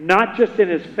man, not just in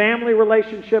his family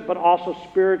relationship, but also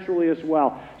spiritually as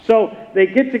well. So they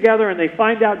get together and they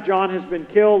find out John has been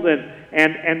killed,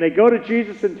 and they go to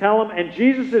Jesus and tell him, and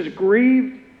Jesus is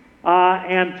grieved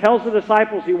and tells the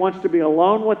disciples he wants to be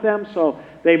alone with them. So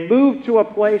they move to a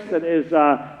place that is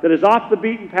off the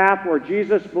beaten path where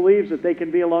Jesus believes that they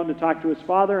can be alone to talk to his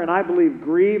Father, and I believe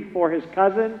grieved for his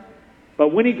cousin.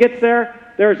 But when he gets there,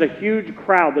 there's a huge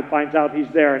crowd that finds out he's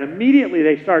there, and immediately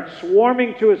they start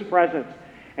swarming to his presence.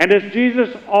 And as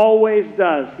Jesus always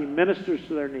does, he ministers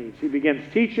to their needs. He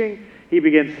begins teaching. He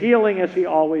begins healing as he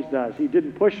always does. He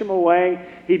didn't push them away.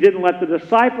 He didn't let the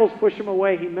disciples push him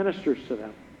away. He ministers to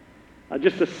them.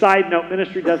 Just a side note,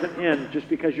 ministry doesn't end just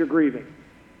because you're grieving.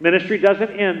 Ministry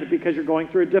doesn't end because you're going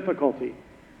through a difficulty.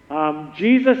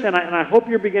 Jesus, and I hope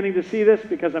you're beginning to see this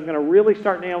because I'm going to really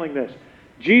start nailing this.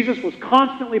 Jesus was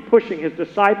constantly pushing his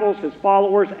disciples, his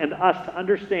followers, and us to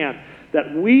understand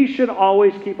that we should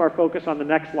always keep our focus on the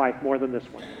next life more than this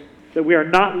one. That we are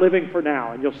not living for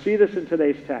now. And you'll see this in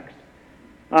today's text.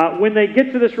 When they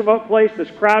get to this remote place, this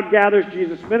crowd gathers,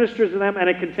 Jesus ministers to them, and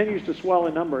it continues to swell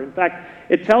in number. In fact,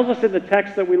 it tells us in the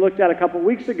text that we looked at a couple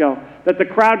weeks ago that the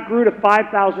crowd grew to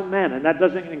 5,000 men, and that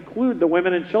doesn't include the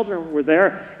women and children who were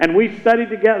there. And we studied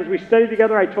together. As we studied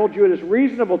together, I told you it is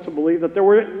reasonable to believe that there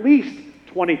were at least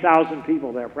 20,000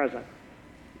 people there present.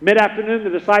 Mid-afternoon, the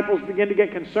disciples begin to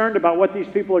get concerned about what these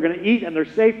people are going to eat and their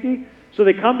safety. So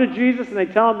they come to Jesus and they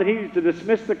tell him that he needs to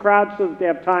dismiss the crowd so that they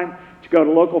have time to go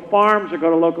to local farms or go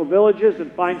to local villages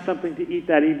and find something to eat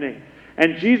that evening.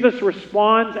 And Jesus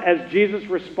responds as Jesus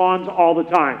responds all the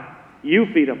time. You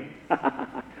feed them.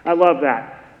 I love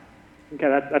that. Okay,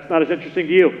 that's not as interesting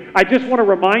to you. I just want to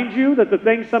remind you that the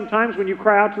things sometimes when you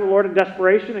cry out to the Lord in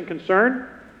desperation and concern,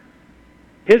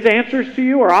 his answers to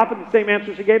you are often the same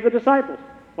answers he gave the disciples.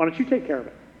 Why don't you take care of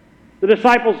it? The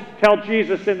disciples tell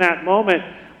Jesus in that moment,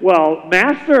 well,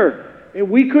 Master,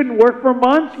 we couldn't work for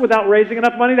months without raising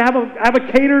enough money to have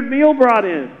a catered meal brought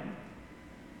in.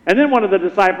 And then one of the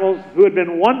disciples, who had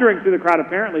been wandering through the crowd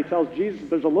apparently, tells Jesus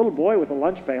there's a little boy with a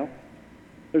lunch pail.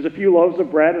 There's a few loaves of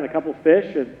bread and a couple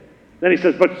fish. And then he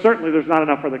says, but certainly there's not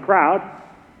enough for the crowd.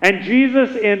 And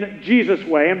Jesus, in Jesus'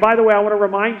 way, and by the way, I want to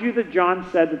remind you that John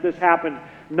said that this happened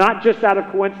not just out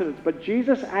of coincidence, but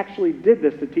Jesus actually did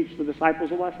this to teach the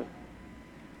disciples a lesson.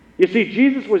 You see,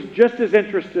 Jesus was just as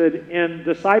interested in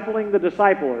discipling the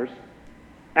disciplers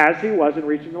as he was in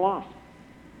reaching the lost.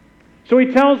 So he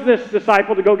tells this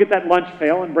disciple to go get that lunch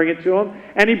pail and bring it to him.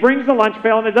 And he brings the lunch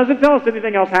pail, and it doesn't tell us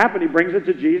anything else happened. He brings it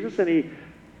to Jesus, and he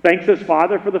thanks his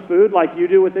Father for the food like you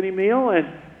do with any meal. And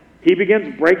he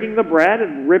begins breaking the bread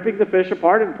and ripping the fish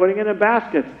apart and putting it in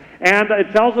baskets. And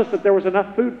it tells us that there was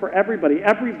enough food for everybody.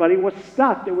 Everybody was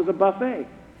stuffed. It was a buffet.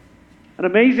 An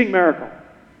amazing miracle.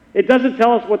 It doesn't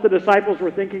tell us what the disciples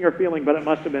were thinking or feeling, but it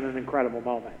must have been an incredible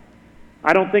moment.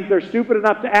 I don't think they're stupid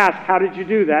enough to ask, how did you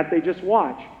do that? They just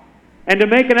watch. And to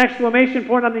make an exclamation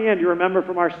point on the end, you remember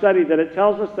from our study that it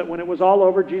tells us that when it was all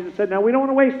over, Jesus said, now we don't want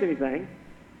to waste anything.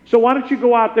 So why don't you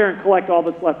go out there and collect all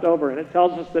that's left over? And it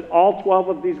tells us that all 12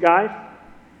 of these guys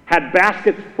had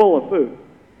baskets full of food.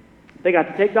 They got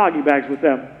to take doggy bags with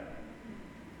them.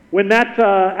 When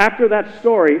after that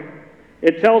story,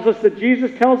 it tells us that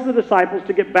Jesus tells the disciples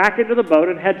to get back into the boat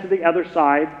and head to the other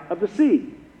side of the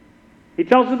sea. He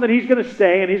tells them that he's going to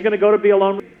stay and he's going to go to be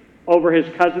alone over his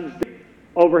cousin's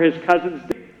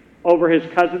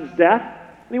death.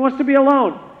 And he wants to be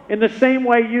alone in the same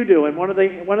way you do. And one of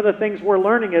the things we're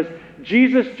learning is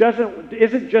Jesus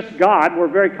isn't just God. We're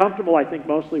very comfortable, I think,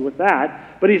 mostly with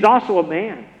that. But he's also a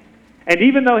man. And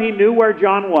even though he knew where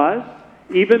John was,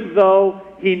 even though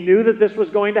he knew that this was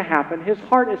going to happen, his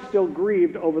heart is still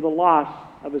grieved over the loss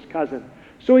of his cousin.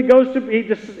 So he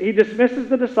dismisses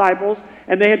the disciples,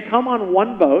 and they had come on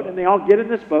one boat, and they all get in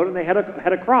this boat, and they head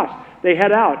across. They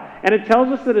head out. And it tells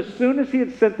us that as soon as he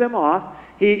had sent them off,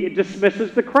 he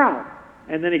dismisses the crowd,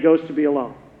 and then he goes to be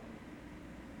alone.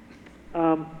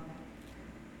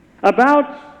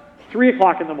 About 3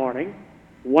 o'clock in the morning,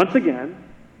 once again,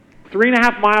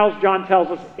 3.5 miles, John tells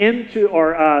us,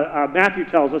 Matthew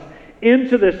tells us,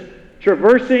 into this,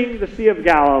 traversing the Sea of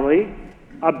Galilee,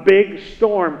 a big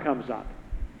storm comes up.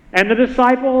 And the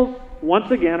disciples, once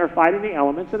again, are fighting the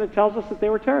elements, and it tells us that they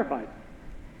were terrified.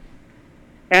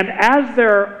 And as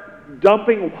they're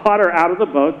dumping water out of the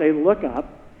boat, they look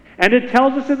up, and it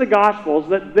tells us in the Gospels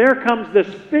that there comes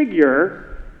this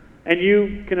figure, and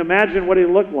you can imagine what he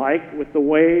looked like with the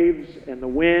waves and the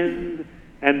wind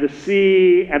and the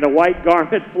sea and a white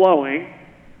garment flowing.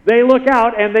 They look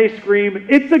out and they scream,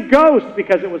 it's a ghost,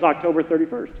 because it was October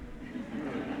 31st.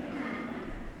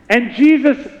 And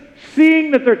Jesus, seeing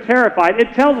that they're terrified,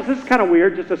 it tells us, this is kind of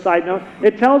weird, just a side note,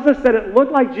 it tells us that it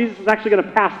looked like Jesus was actually going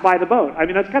to pass by the boat. I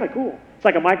mean, that's kind of cool. It's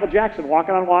like a Michael Jackson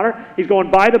walking on water. He's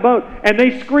going by the boat, and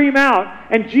they scream out,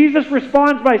 and Jesus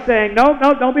responds by saying, no,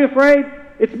 don't be afraid.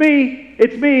 It's me.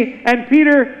 It's me. And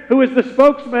Peter, who is the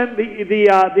spokesman, the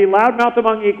loudmouth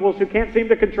among equals, who can't seem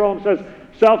to control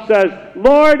himself, says,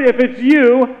 Lord, if it's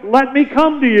you, let me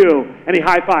come to you. And he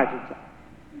high-fives himself.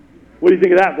 What do you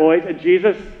think of that, boys? And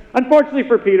Jesus, unfortunately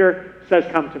for Peter, says,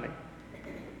 come to me.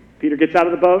 Peter gets out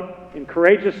of the boat in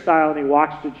courageous style, and he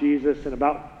walks to Jesus. And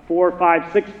about 4,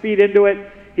 5, 6 feet into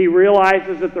it, he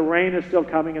realizes that the rain is still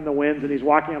coming and the winds, and he's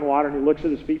walking on water, and he looks at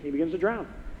his feet, and he begins to drown.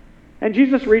 And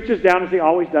Jesus reaches down, as he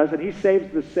always does, and he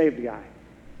saves the saved guy.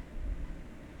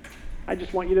 I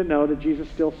just want you to know that Jesus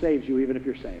still saves you even if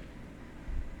you're saved.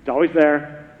 He's always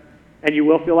there, and you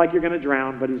will feel like you're going to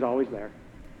drown, but he's always there.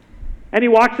 And he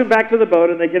walks them back to the boat,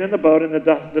 and they get in the boat, and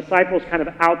the disciples kind of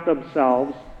out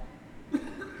themselves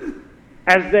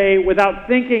as they, without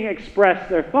thinking, express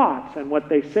their thoughts. And what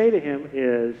they say to him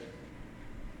is,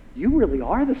 "You really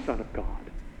are the Son of God."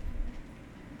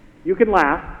 You can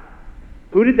laugh.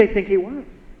 Who did they think he was?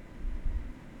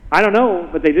 I don't know,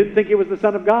 but they didn't think he was the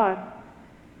Son of God.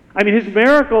 I mean, his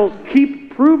miracles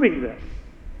keep proving this.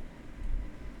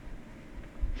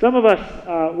 Some of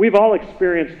us, we've all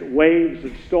experienced waves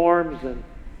and storms, and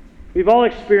we've all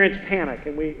experienced panic,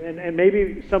 and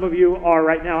maybe some of you are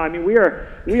right now. I mean, we are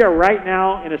right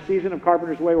now in a season of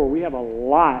Carpenter's Way where we have a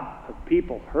lot of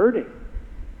people hurting.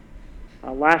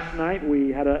 Last night,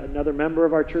 we had another member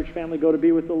of our church family go to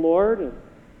be with the Lord, and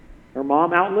her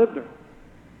mom outlived her.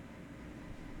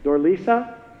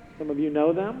 Dorlisa, some of you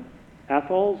know them.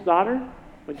 Ethel's daughter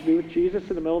went to be with Jesus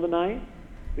in the middle of the night.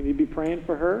 We need to be praying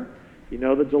for her. You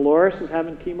know that Dolores is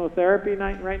having chemotherapy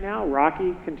right now.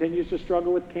 Rocky continues to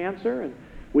struggle with cancer, and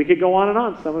we could go on and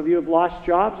on. Some of you have lost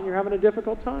jobs, and you're having a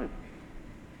difficult time.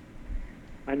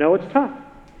 I know it's tough.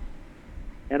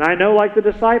 And I know, like the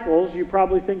disciples, you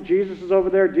probably think Jesus is over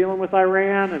there dealing with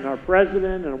Iran and our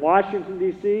president and Washington,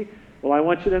 D.C. Well, I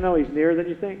want you to know he's nearer than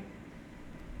you think.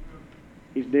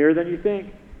 He's nearer than you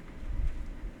think.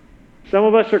 Some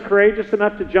of us are courageous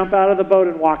enough to jump out of the boat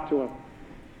and walk to him,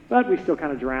 but we still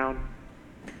kind of drown.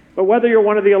 But whether you're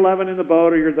one of the 11 in the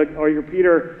boat or you're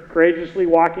Peter courageously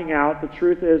walking out, the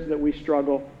truth is that we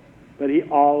struggle, but he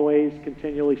always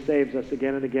continually saves us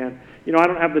again and again. You know, I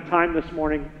don't have the time this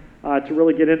morning to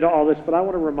really get into all this, but I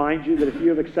want to remind you that if you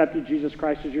have accepted Jesus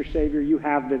Christ as your Savior, you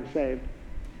have been saved.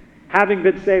 Having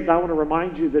been saved, I want to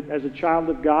remind you that as a child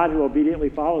of God who obediently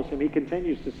follows him, he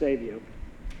continues to save you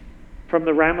from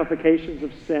the ramifications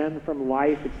of sin, from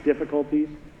life, its difficulties.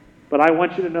 But I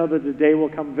want you to know that the day will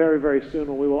come very, very soon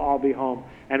when we will all be home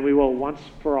and we will once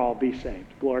for all be saved.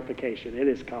 Glorification. It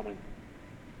is coming.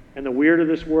 And the weirder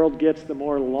this world gets, the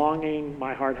more longing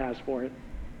my heart has for it.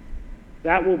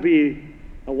 That will be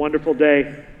a wonderful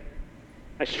day.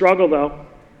 I struggle, though,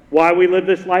 why we live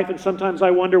this life, and sometimes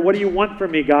I wonder, what do you want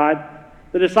from me, God?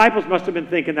 The disciples must have been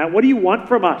thinking that. What do you want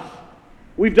from us?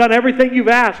 We've done everything you've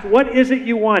asked. What is it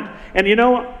you want? And you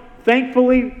know,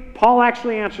 thankfully, Paul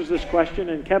actually answers this question,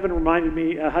 and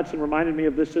Hudson reminded me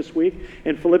of this week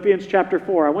in Philippians chapter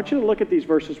 4. I want you to look at these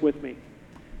verses with me.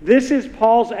 This is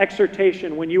Paul's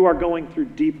exhortation when you are going through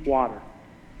deep water.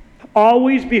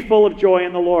 Always be full of joy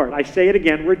in the Lord. I say it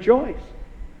again, rejoice.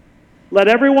 Let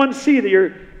everyone see that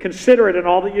you're considerate in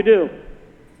all that you do.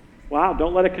 Wow,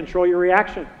 don't let it control your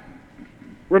reaction.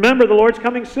 Remember, the Lord's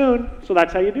coming soon, so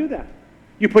that's how you do that.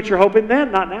 You put your hope in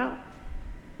then, not now.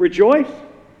 Rejoice.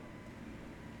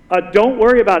 Don't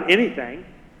worry about anything.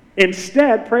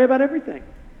 Instead, pray about everything.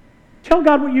 Tell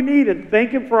God what you need and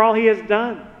thank him for all he has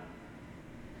done.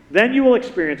 Then you will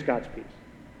experience God's peace,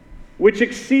 which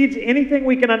exceeds anything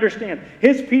we can understand.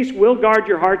 His peace will guard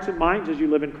your hearts and minds as you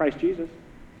live in Christ Jesus.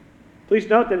 Please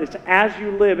note that it's as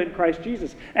you live in Christ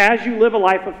Jesus, as you live a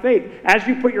life of faith, as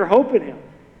you put your hope in him.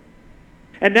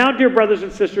 And now, dear brothers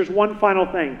and sisters, one final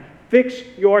thing. Fix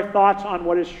your thoughts on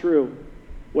what is true,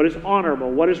 what is honorable,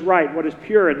 what is right, what is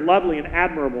pure and lovely and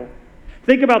admirable.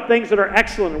 Think about things that are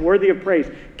excellent and worthy of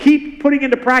praise. Keep putting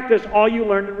into practice all you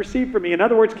learned and received from me. In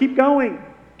other words, keep going,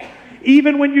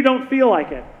 even when you don't feel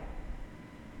like it.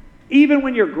 Even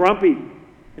when you're grumpy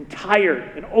and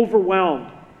tired and overwhelmed.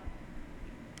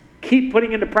 Keep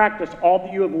putting into practice all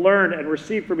that you have learned and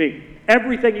received from me,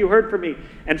 everything you heard from me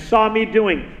and saw me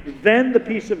doing. Then the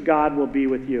peace of God will be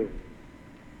with you.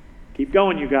 Keep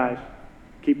going, you guys.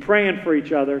 Keep praying for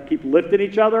each other. Keep lifting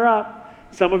each other up.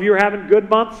 Some of you are having good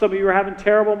months. Some of you are having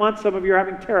terrible months. Some of you are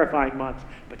having terrifying months.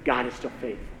 But God is still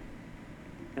faithful.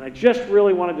 And I just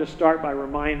really wanted to start by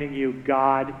reminding you,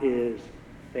 God is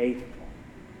faithful.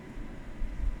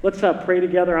 Let's pray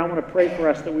together. I want to pray for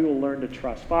us that we will learn to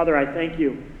trust. Father, I thank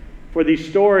you for these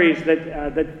stories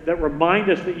that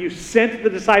remind us that you sent the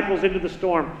disciples into the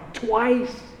storm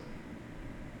twice,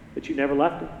 but you never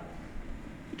left them.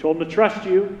 You told them to trust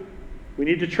you. We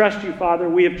need to trust you, Father.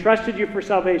 We have trusted you for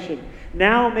salvation.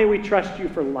 Now may we trust you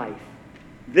for life,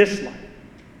 this life.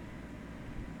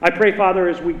 I pray, Father,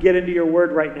 as we get into your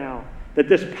word right now, that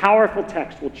this powerful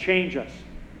text will change us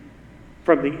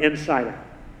from the inside out.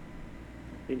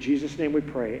 In Jesus' name we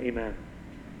pray, amen.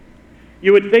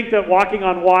 You would think that walking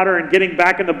on water and getting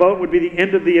back in the boat would be the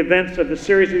end of the events, of the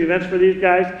series of events for these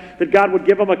guys, that God would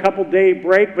give them a couple-day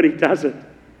break, but he doesn't.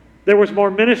 There was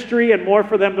more ministry and more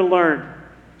for them to learn.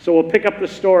 So we'll pick up the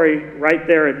story right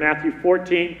there in Matthew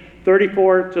 14,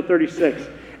 34 to 36.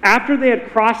 After they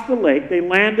had crossed the lake, they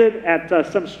landed at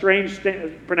some strange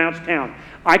pronounced town.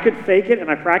 I could fake it, and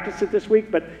I practiced it this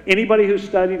week, but anybody who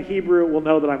studied Hebrew will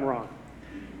know that I'm wrong.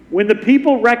 When the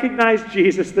people recognized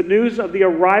Jesus, the news of the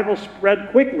arrival spread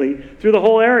quickly through the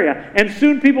whole area, and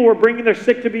soon people were bringing their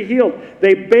sick to be healed.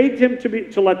 They begged him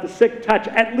to let the sick touch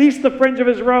at least the fringe of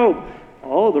his robe.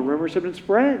 Oh, the rumors had been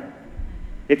spread.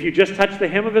 If you just touch the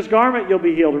hem of his garment, you'll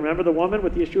be healed. Remember the woman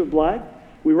with the issue of blood?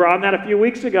 We were on that a few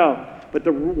weeks ago. But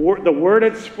the word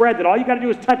had spread that all you got to do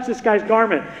is touch this guy's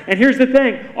garment. And here's the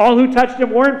thing. All who touched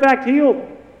him were in fact healed.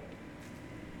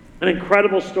 An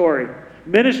incredible story.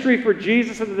 Ministry for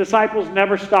Jesus and the disciples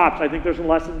never stops. I think there's a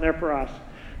lesson there for us.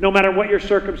 No matter what your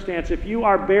circumstance, if you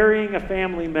are burying a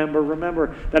family member,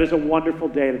 remember that is a wonderful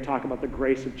day to talk about the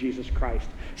grace of Jesus Christ.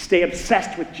 Stay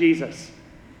obsessed with Jesus.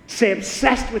 Stay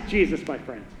obsessed with Jesus, my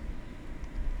friends.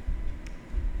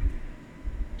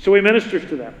 So he ministers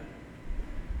to them.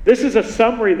 This is a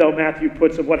summary, though, Matthew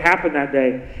puts, of what happened that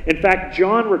day. In fact,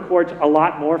 John records a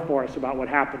lot more for us about what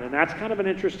happened, and that's kind of an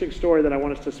interesting story that I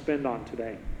want us to spend on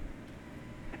today.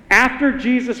 After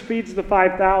Jesus feeds the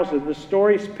 5,000, the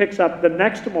story picks up the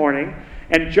next morning,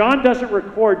 and John doesn't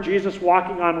record Jesus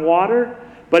walking on water,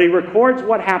 but he records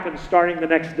what happened starting the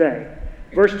next day.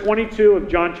 Verse 22 of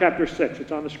John chapter 6.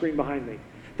 It's on the screen behind me.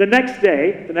 The next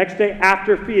day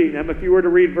after feeding them, if you were to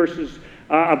read verses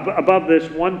above this,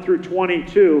 1 through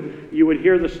 22, you would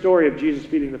hear the story of Jesus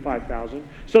feeding the 5,000.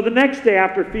 So the next day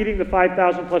after feeding the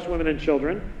 5,000 plus women and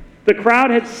children, the crowd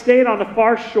had stayed on the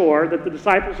far shore that the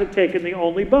disciples had taken the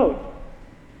only boat.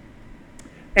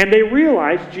 And they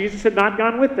realized Jesus had not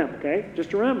gone with them, okay?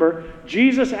 Just remember,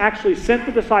 Jesus actually sent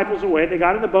the disciples away. They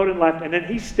got in the boat and left, and then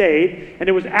he stayed. And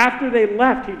it was after they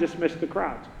left he dismissed the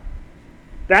crowds.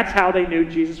 That's how they knew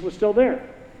Jesus was still there.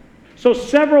 So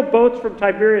several boats from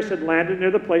Tiberias had landed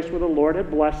near the place where the Lord had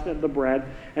blessed them the bread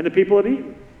and the people had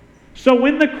eaten. So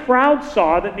when the crowd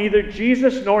saw that neither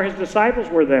Jesus nor his disciples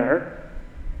were there,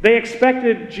 they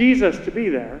expected Jesus to be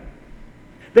there.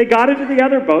 They got into the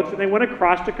other boats and they went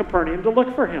across to Capernaum to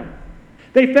look for him.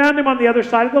 They found him on the other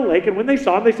side of the lake, and when they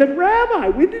saw him, they said, "Rabbi,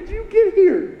 when did you get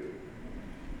here?"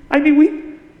 I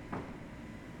mean,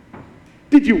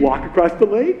 did you walk across the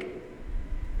lake?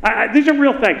 These are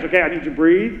real things, okay? I need you to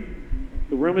breathe.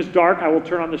 The room is dark. I will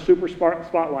turn on the super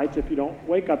spotlights if you don't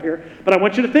wake up here. But I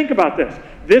want you to think about this.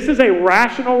 This is a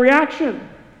rational reaction.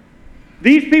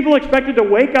 These people expected to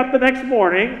wake up the next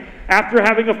morning after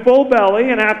having a full belly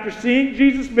and after seeing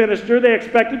Jesus minister. They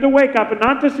expected to wake up and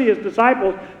not to see his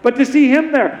disciples, but to see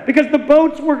him there. Because the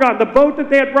boats were gone. The boat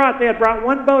that they had brought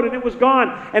one boat and it was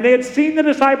gone. And they had seen the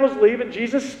disciples leave and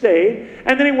Jesus stayed.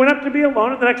 And then he went up to be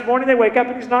alone, and the next morning they wake up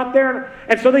and he's not there.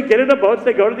 And so they get in the boats,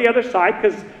 they go to the other side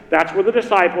because that's where the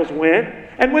disciples went.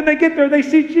 And when they get there, they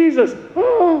see Jesus.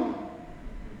 Oh,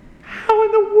 how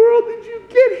in the world did you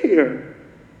get here?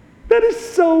 That is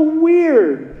so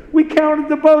weird. We counted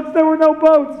the boats. There were no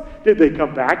boats. Did they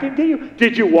come back and get you?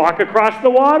 Did you walk across the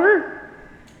water?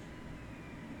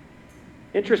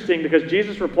 Interesting, because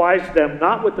Jesus replies to them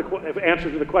not with the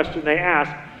answer to the question they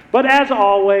asked, but as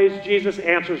always, Jesus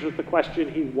answers with the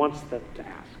question he wants them to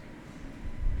ask.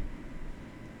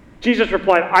 Jesus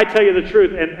replied, "I tell you the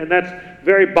truth," and that's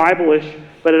very Bible-ish,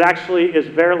 but it actually is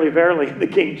verily, verily in the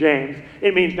King James.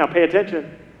 It means, now pay attention,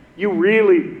 you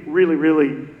really, really,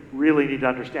 really, really need to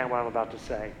understand what I'm about to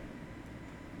say.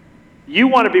 You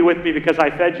want to be with me because I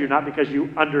fed you, not because you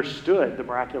understood the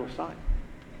miraculous sign.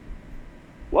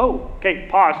 Whoa, okay,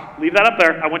 pause. Leave that up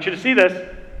there. I want you to see this.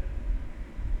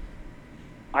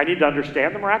 I need to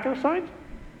understand the miraculous signs?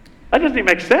 That doesn't even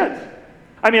make sense.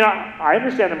 I mean, I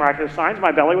understand the miraculous signs.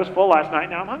 My belly was full last night,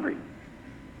 now I'm hungry.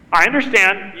 I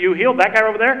understand you healed that guy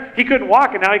over there. He couldn't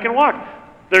walk, and now he can walk.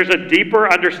 There's a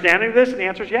deeper understanding of this, and the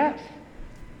answer is yes.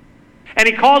 And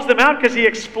he calls them out because he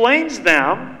explains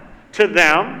to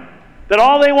them that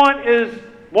all they want is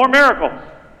more miracles,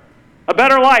 a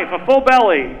better life, a full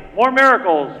belly, more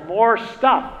miracles, more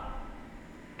stuff.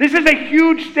 This is a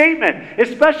huge statement,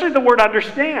 especially the word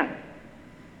understand.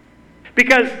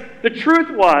 Because the truth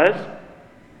was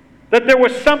that there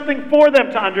was something for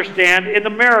them to understand in the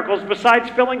miracles besides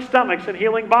filling stomachs and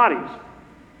healing bodies.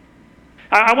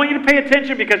 I want you to pay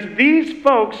attention because these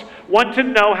folks want to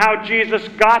know how Jesus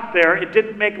got there. It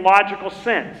didn't make logical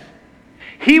sense.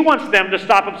 He wants them to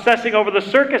stop obsessing over the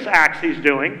circus acts he's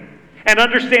doing and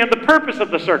understand the purpose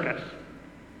of the circus,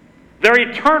 their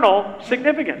eternal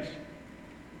significance.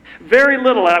 Very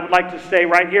little, I would like to say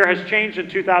right here, has changed in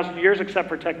 2,000 years except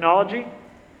for technology.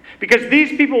 Because these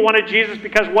people wanted Jesus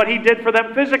because what he did for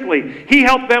them physically. He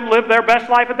helped them live their best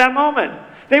life at that moment.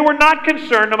 They were not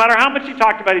concerned, no matter how much he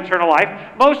talked about eternal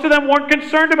life, most of them weren't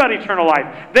concerned about eternal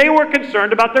life. They were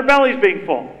concerned about their bellies being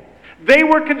full. They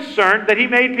were concerned that he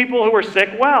made people who were sick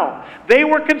well. They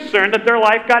were concerned that their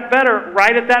life got better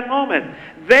right at that moment.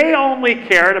 They only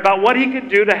cared about what he could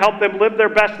do to help them live their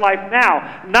best life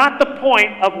now, not the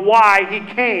point of why he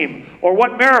came or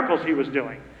what miracles he was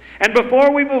doing. And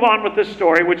before we move on with this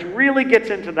story, which really gets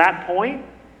into that point,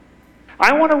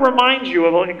 I want to remind you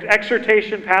of an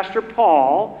exhortation Pastor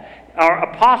Paul, or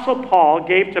Apostle Paul,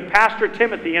 gave to Pastor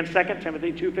Timothy in 2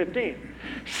 Timothy 2:15.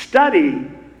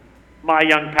 Study, my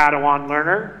young Padawan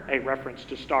learner, a reference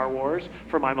to Star Wars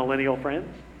for my millennial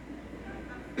friends.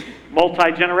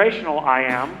 Multi-generational I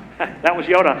am. That was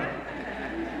Yoda.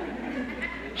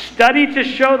 Study to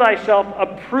show thyself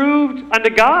approved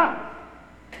unto God.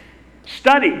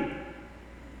 Study.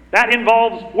 That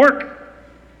involves work.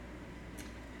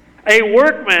 A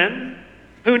workman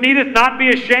who needeth not be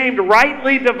ashamed,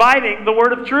 rightly dividing the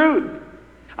word of truth.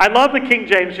 I love the King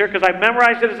James here because I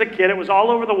memorized it as a kid. It was all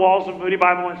over the walls of Moody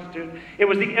Bible Institute. It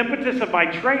was the impetus of my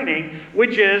training,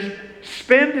 which is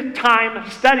spend time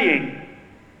studying.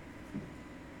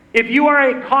 If you are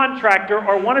a contractor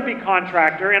or wannabe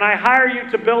contractor, and I hire you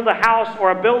to build a house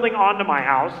or a building onto my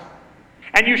house,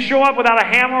 and you show up without a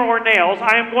hammer or nails,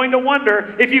 I am going to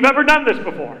wonder if you've ever done this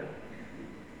before.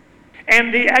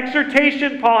 And the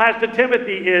exhortation Paul has to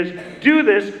Timothy is, do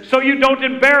this so you don't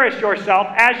embarrass yourself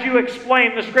as you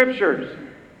explain the Scriptures.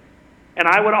 And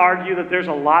I would argue that there's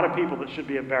a lot of people that should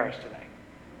be embarrassed today.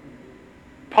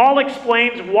 Paul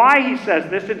explains why he says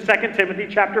this in 2 Timothy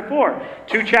chapter 4.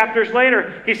 2 chapters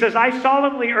later, he says, I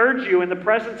solemnly urge you in the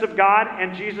presence of God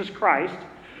and Jesus Christ,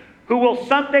 who will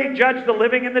someday judge the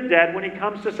living and the dead when he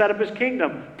comes to set up his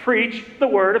kingdom. Preach the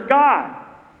word of God.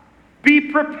 Be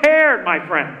prepared, my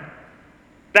friend.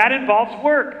 That involves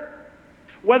work.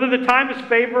 Whether the time is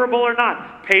favorable or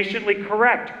not, patiently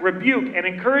correct, rebuke, and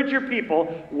encourage your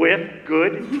people with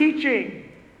good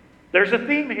teaching. There's a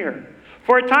theme here.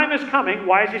 For a time is coming,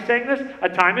 why is he saying this? A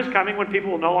time is coming when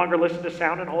people will no longer listen to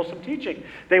sound and wholesome teaching.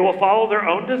 They will follow their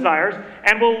own desires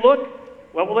and will look,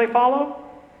 what will they follow?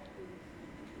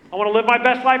 I want to live my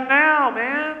best life now,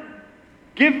 man.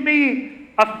 Give me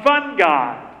a fun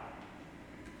God.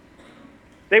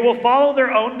 They will follow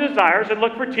their own desires and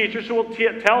look for teachers who will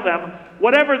tell them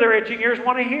whatever their itching ears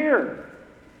want to hear.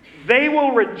 They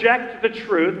will reject the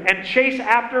truth and chase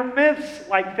after myths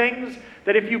like things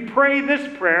that if you pray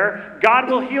this prayer, God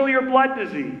will heal your blood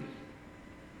disease.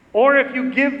 Or if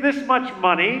you give this much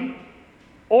money,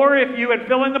 or if you, and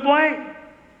fill in the blank.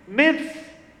 Myths.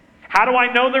 How do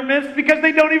I know they're myths? Because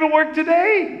they don't even work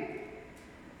today.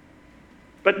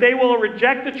 But they will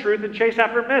reject the truth and chase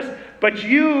after myths. But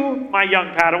you, my young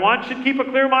Padawan, should keep a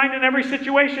clear mind in every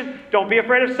situation. Don't be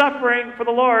afraid of suffering for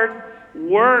the Lord.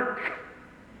 Work.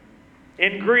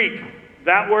 In Greek,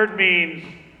 that word means,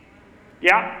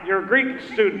 yeah, you're Greek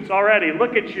students already.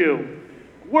 Look at you.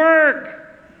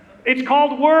 Work. It's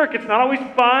called work. It's not always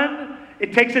fun.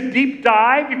 It takes a deep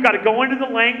dive. You've got to go into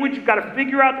the language. You've got to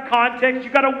figure out the context.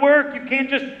 You've got to work. You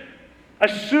can't just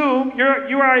assume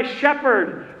you are a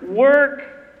shepherd. Work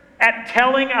at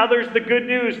telling others the good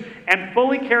news and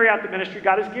fully carry out the ministry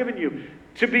God has given you.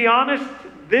 To be honest,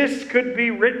 this could be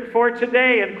written for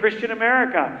today in Christian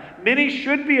America. Many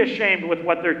should be ashamed with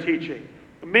what they're teaching.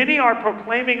 Many are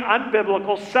proclaiming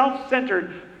unbiblical,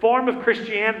 self-centered form of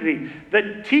Christianity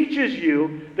that teaches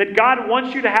you that God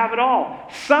wants you to have it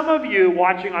all. Some of you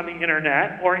watching on the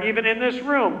internet or even in this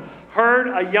room heard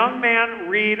a young man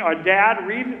read, a dad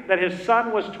read that his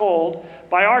son was told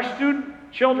by our student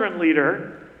children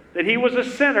leader that he was a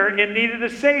sinner and needed a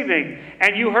saving.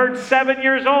 And you heard 7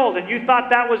 years old and you thought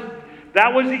that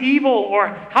was evil, or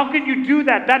how can you do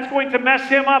that? That's going to mess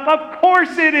him up. Of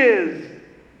course it is.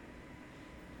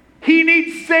 He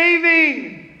needs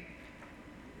saving.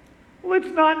 Well,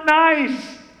 it's not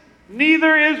nice.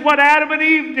 Neither is what Adam and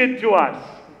Eve did to us.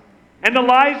 And the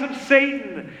lies of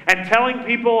Satan and telling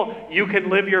people you can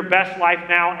live your best life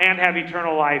now and have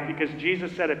eternal life, because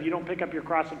Jesus said, if you don't pick up your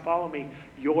cross and follow me,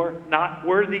 you're not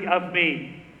worthy of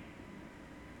me.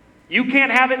 You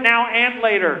can't have it now and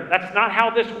later. That's not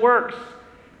how this works.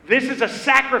 This is a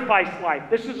sacrifice life.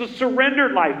 This is a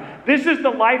surrendered life. This is the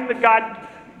life that God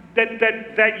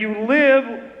that you live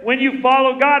when you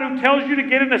follow God, who tells you to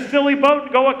get in a silly boat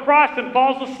and go across and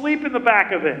falls asleep in the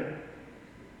back of it.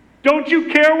 Don't you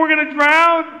care we're going to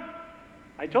drown?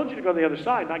 I told you to go to the other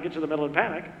side, not get to the middle and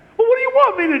panic. Well, what do you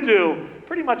want me to do?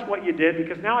 Pretty much what you did,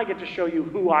 because now I get to show you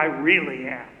who I really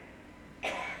am.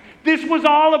 This was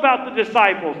all about the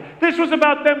disciples. This was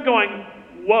about them going,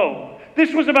 whoa.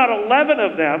 This was about 11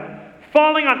 of them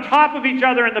falling on top of each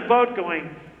other in the boat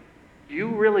going, You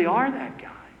really are that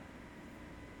guy.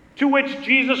 To which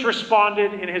Jesus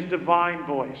responded in his divine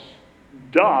voice,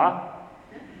 duh.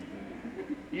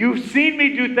 You've seen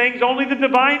me do things only the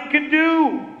divine can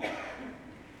do.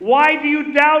 Why do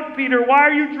you doubt, Peter? Why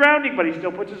are you drowning? But he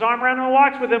still puts his arm around him and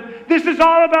walks with him. This is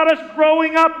all about us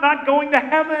growing up, not going to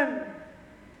heaven.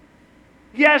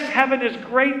 Yes, heaven is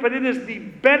great, but it is the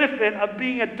benefit of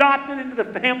being adopted into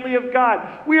the family of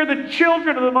God. We are the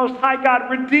children of the Most High God,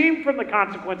 redeemed from the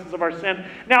consequences of our sin,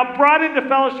 now brought into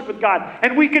fellowship with God.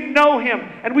 And we can know Him,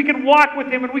 and we can walk with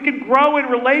Him, and we can grow in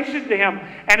relation to Him.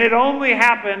 And it only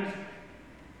happens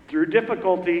through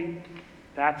difficulty.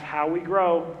 That's how we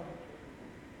grow.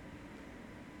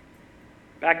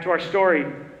 Back to our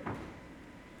story.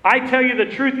 I tell you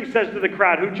the truth, he says to the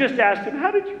crowd, who just asked him,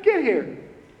 how did you get here?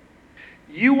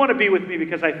 You want to be with me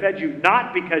because I fed you,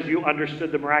 not because you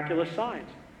understood the miraculous signs.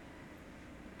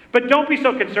 But don't be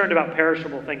so concerned about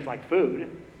perishable things like food.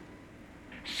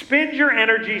 Spend your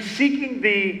energy seeking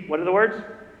the, what are the words?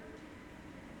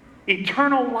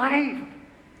 Eternal life.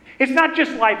 It's not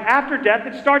just life after death.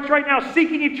 It starts right now,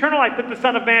 seeking eternal life that the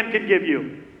Son of Man can give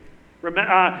you.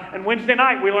 And Wednesday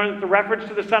night, we learned that the reference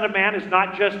to the Son of Man is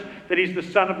not just that he's the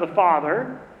Son of the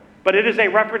Father, but it is a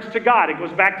reference to God. It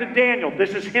goes back to Daniel.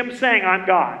 This is him saying, I'm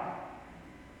God.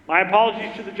 My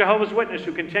apologies to the Jehovah's Witness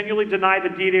who continually deny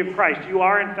the deity of Christ. You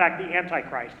are, in fact, the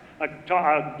Antichrist.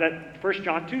 That 1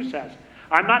 John 2 says.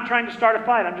 I'm not trying to start a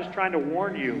fight. I'm just trying to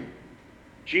warn you.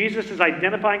 Jesus is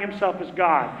identifying himself as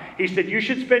God. He said, you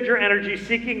should spend your energy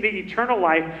seeking the eternal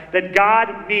life that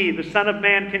God, me, the Son of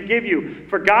Man, can give you.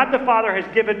 For God the Father has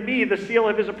given me the seal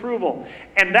of his approval.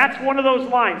 And that's one of those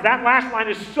lines. That last line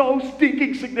is so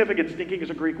stinking significant. Stinking is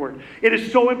a Greek word. It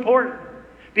is so important.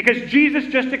 Because Jesus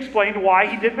just explained why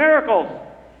he did miracles.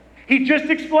 He just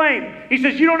explained. He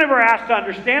says, you don't ever ask to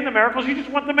understand the miracles. You just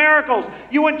want the miracles.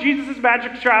 You want Jesus'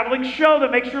 magic traveling show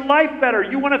that makes your life better.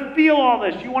 You want to feel all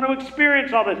this. You want to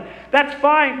experience all this. That's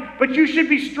fine. But you should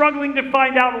be struggling to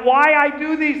find out why I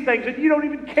do these things, and you don't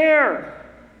even care.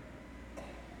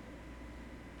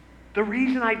 The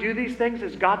reason I do these things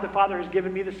is God the Father has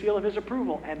given me the seal of his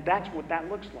approval, and that's what that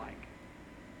looks like.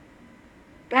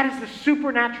 That is the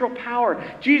supernatural power.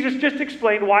 Jesus just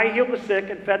explained why he healed the sick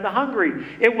and fed the hungry.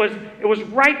 It was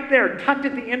right there, tucked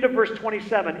at the end of verse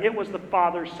 27. It was the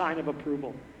Father's sign of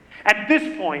approval. At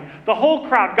this point, the whole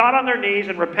crowd got on their knees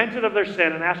and repented of their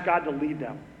sin and asked God to lead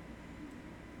them.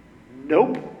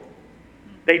 Nope.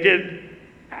 They did.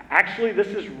 Actually, this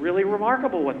is really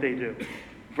remarkable what they do.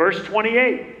 Verse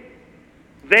 28.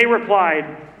 They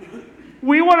replied,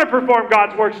 we want to perform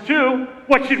God's works too.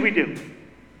 What should we do?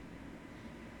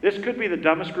 This could be the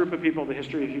dumbest group of people in the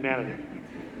history of humanity.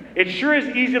 It sure is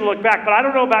easy to look back, but I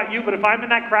don't know about you, but if I'm in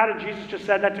that crowd and Jesus just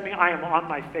said that to me, I am on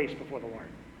my face before the Lord.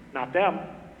 Not them.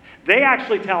 They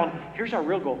actually tell him, here's our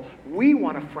real goal. We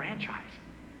want a franchise.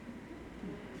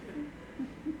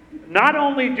 Not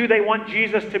only do they want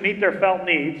Jesus to meet their felt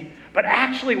needs, but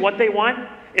actually what they want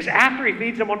is after he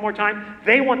feeds them one more time,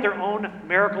 they want their own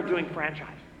miracle-doing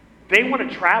franchise. They want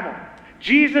to travel.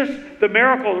 Jesus, the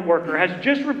miracle worker, has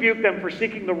just rebuked them for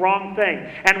seeking the wrong thing.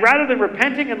 And rather than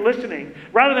repenting and listening,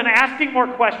 rather than asking more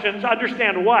questions,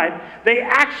 understand what, they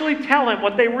actually tell him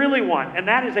what they really want, and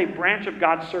that is a branch of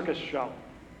God's circus show.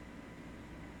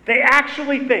 They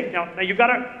actually think, now you've got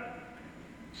to,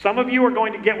 some of you are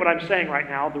going to get what I'm saying right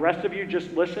now. The rest of you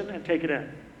just listen and take it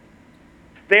in.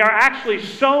 They are actually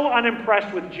so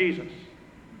unimpressed with Jesus.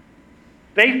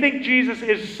 They think Jesus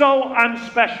is so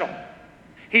unspecial.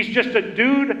 He's just a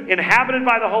dude inhabited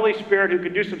by the Holy Spirit who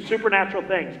can do some supernatural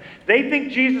things. They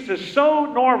think Jesus is so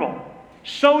normal,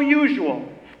 so usual,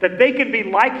 that they can be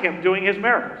like him doing his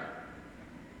miracles.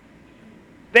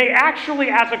 They actually,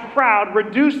 as a crowd,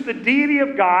 reduce the deity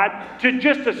of God to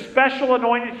just a special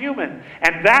anointed human.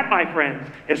 And that, my friends,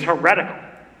 is heretical.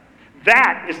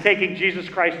 That is taking Jesus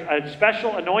Christ, a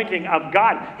special anointing of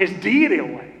God, his deity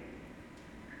away.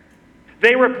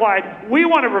 They replied, we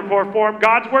want to perform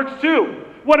God's works too.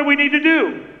 What do we need to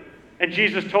do? And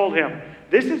Jesus told him,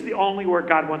 this is the only work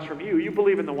God wants from you. You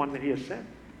believe in the one that he has sent.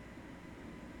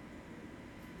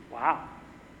 Wow.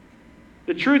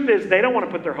 The truth is, they don't want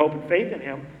to put their hope and faith in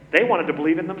him. They wanted to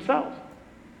believe in themselves.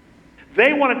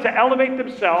 They wanted to elevate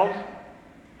themselves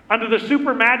under the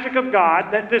super magic of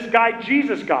God that this guy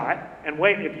Jesus got. And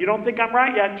wait, if you don't think I'm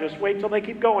right yet, just wait till they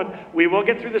keep going. We will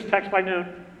get through this text by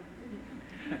noon.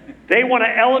 They want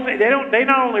to elevate. They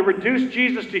not only reduce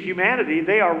Jesus to humanity,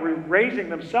 they are raising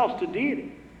themselves to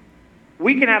deity.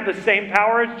 We can have the same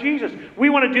power as Jesus. We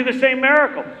want to do the same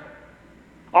miracles.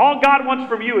 All God wants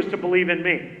from you is to believe in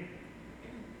me.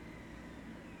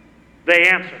 They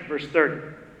answered, verse 30.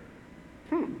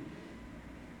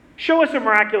 Show us a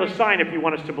miraculous sign if you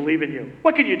want us to believe in you.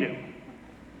 What can you do?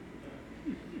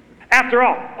 After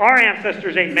all, our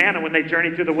ancestors ate manna when they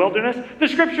journeyed through the wilderness. The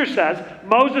scripture says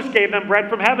Moses gave them bread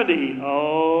from heaven to eat.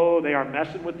 Oh, they are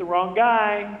messing with the wrong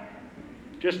guy.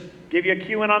 Just give you a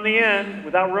cue in on the end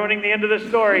without ruining the end of this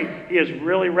story. He is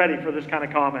really ready for this kind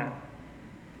of comment.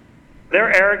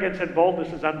 Their arrogance and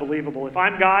boldness is unbelievable. If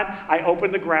I'm God, I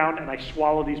open the ground and I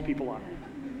swallow these people up.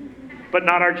 But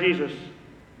not our Jesus.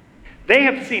 They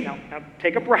have seen, now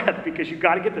take a breath because you've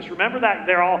got to get this. Remember that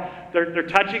they're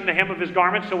touching the hem of his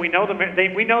garment, so we know that they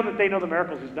know the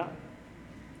miracles he's done.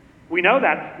 We know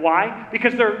that. Why?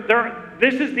 Because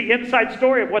this is the inside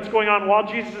story of what's going on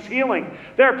while Jesus is healing.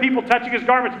 There are people touching his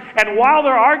garments, and while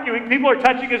they're arguing, people are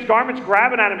touching his garments,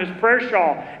 grabbing at him, his prayer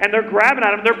shawl, and they're grabbing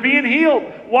at him. They're being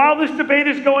healed while this debate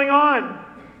is going on.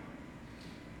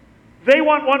 They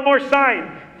want one more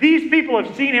sign. These people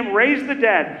have seen him raise the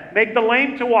dead, make the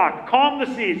lame to walk, calm the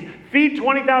seas, feed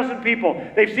 20,000 people.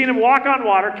 They've seen him walk on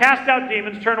water, cast out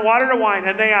demons, turn water to wine,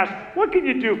 and they ask, what can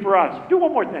you do for us? Do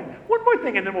one more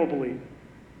thing, and then we'll believe.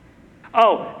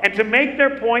 Oh, and to make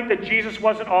their point that Jesus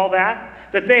wasn't all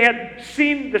that they had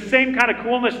seen the same kind of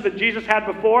coolness that Jesus had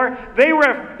before,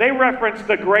 they reference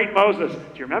the great Moses.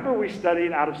 Do you remember we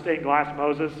studied out of stained glass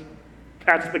Moses?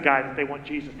 That's the guy that they want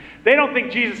Jesus. They don't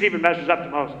think Jesus even measures up to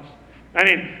Moses. I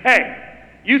mean, hey,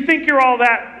 you think you're all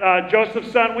that,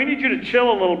 Joseph's son? We need you to chill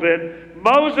a little bit.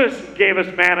 Moses gave us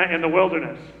manna in the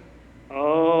wilderness.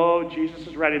 Oh, Jesus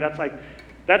is ready. That's like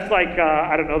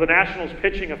I don't know, the Nationals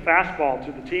pitching a fastball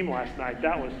to the team last night.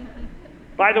 That was.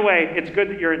 By the way, it's good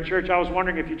that you're in church. I was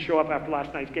wondering if you'd show up after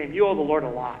last night's game. You owe the Lord a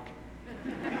lot.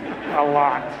 A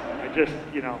lot.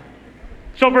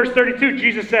 So verse 32,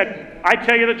 Jesus said, I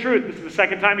tell you the truth. This is the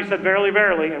second time he said, verily,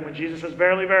 verily. And when Jesus says,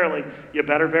 verily, verily, you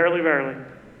better verily, verily.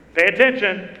 Pay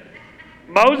attention.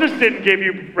 Moses didn't give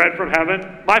you bread from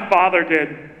heaven. My Father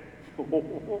did.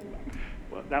 Well,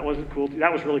 that wasn't cool.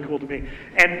 That was really cool to me.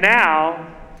 And now,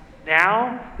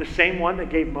 the same one that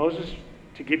gave Moses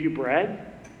to give you bread,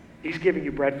 he's giving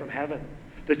you bread from heaven.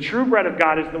 The true bread of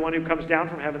God is the one who comes down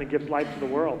from heaven and gives life to the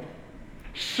world.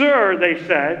 Sir, they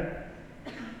said,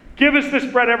 give us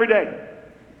this bread every day.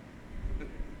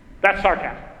 That's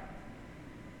sarcasm.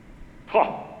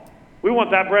 Oh, we want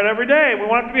that bread every day. We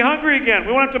want to be hungry again.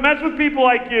 We want to mess with people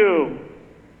like you.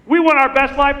 We want our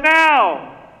best life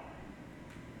now.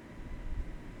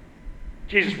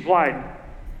 Jesus replied,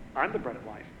 I'm the bread of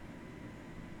life.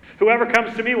 Whoever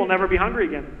comes to me will never be hungry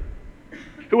again.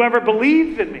 Whoever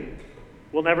believes in me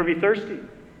will never be thirsty.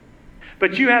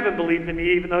 But you haven't believed in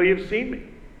me even though you've seen me.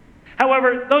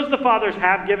 However, those the fathers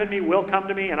have given me will come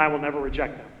to me, and I will never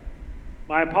reject them.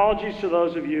 My apologies to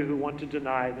those of you who want to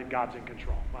deny that God's in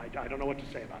control. I don't know what to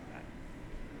say about that.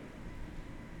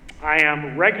 I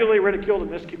am regularly ridiculed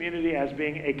in this community as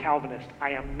being a Calvinist.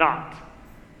 I am not.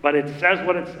 But it says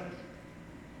what it says.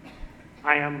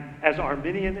 I am as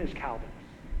Arminian as Calvinist.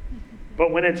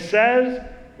 But when it says,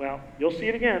 well, you'll see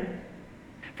it again.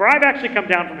 For I've actually come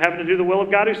down from heaven to do the will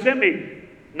of God who sent me,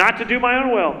 not to do my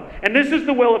own will. And this is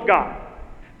the will of God,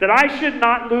 that I should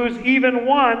not lose even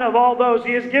one of all those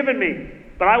he has given me,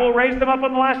 but I will raise them up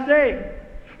on the last day.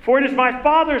 For it is my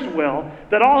Father's will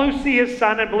that all who see his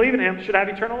Son and believe in him should have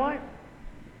eternal life.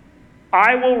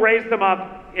 I will raise them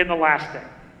up in the last day.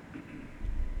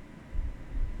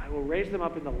 I will raise them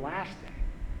up in the last day.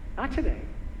 Not today,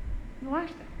 in the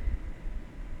last day.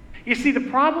 You see, the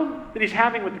problem that he's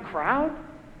having with the crowd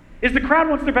is the crowd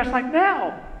wants their best life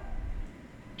now.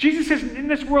 Jesus says, in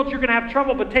this world you're going to have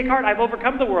trouble, but take heart, I've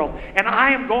overcome the world, and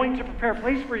I am going to prepare a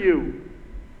place for you.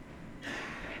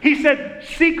 He said,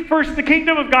 seek first the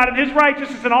kingdom of God and his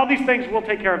righteousness, and all these things will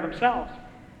take care of themselves.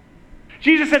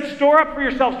 Jesus said, store up for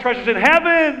yourselves treasures in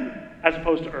heaven as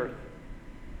opposed to earth.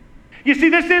 You see,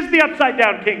 this is the upside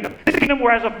down kingdom. This kingdom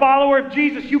where as a follower of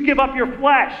Jesus, you give up your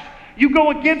flesh. You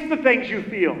go against the things you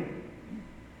feel.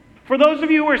 For those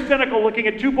of you who are cynical, looking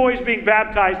at two boys being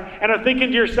baptized and are thinking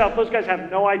to yourself, those guys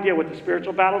have no idea what the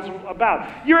spiritual battle's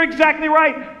about. You're exactly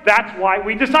right. That's why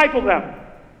we disciple them.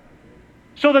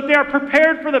 So that they are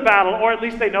prepared for the battle, or at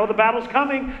least they know the battle's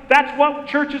coming. That's what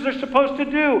churches are supposed to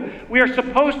do. We are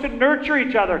supposed to nurture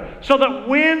each other so that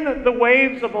when the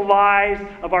waves of the lies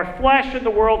of our flesh and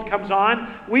the world comes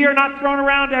on, we are not thrown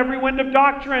around every wind of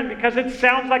doctrine because it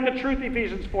sounds like the truth,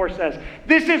 Ephesians 4 says.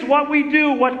 This is what we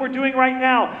do, what we're doing right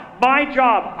now. My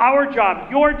job, our job,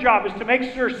 your job is to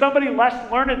make sure somebody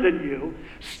less learned than you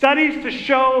studies to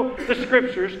show the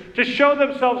scriptures, to show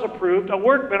themselves approved, a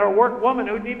workman or workwoman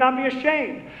who need not be ashamed.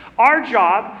 tamed. Our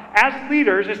job as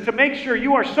leaders is to make sure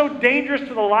you are so dangerous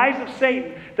to the lies of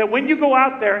Satan that when you go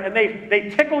out there and they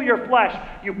tickle your flesh,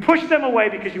 you push them away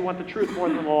because you want the truth more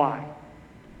than the lie.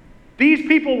 These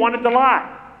people wanted the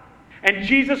lie, and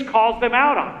Jesus calls them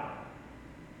out on it.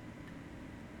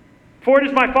 For it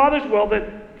is my Father's will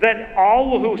that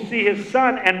all who see his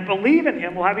Son and believe in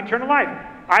him will have eternal life.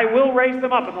 I will raise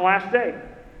them up in the last day.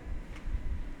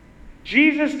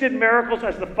 Jesus did miracles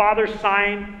as the Father's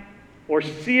sign or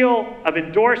seal of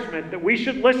endorsement that we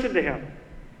should listen to him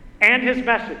and his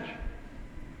message.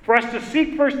 For us to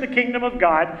seek first the kingdom of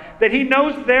God, that he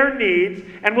knows their needs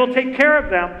and will take care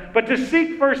of them, but to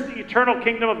seek first the eternal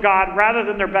kingdom of God rather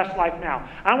than their best life now.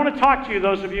 I want to talk to you,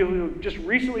 those of you who have just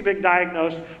recently been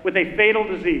diagnosed with a fatal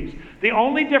disease. The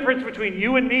only difference between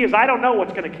you and me is I don't know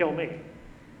what's going to kill me.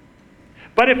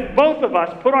 But if both of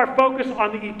us put our focus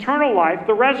on the eternal life,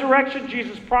 the resurrection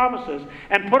Jesus promises,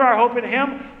 and put our hope in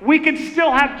him, we can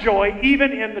still have joy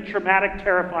even in the traumatic,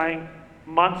 terrifying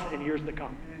months and years to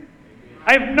come.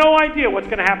 I have no idea what's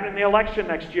going to happen in the election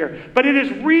next year, but it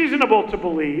is reasonable to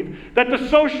believe that the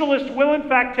socialists will in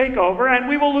fact take over and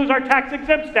we will lose our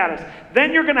tax-exempt status.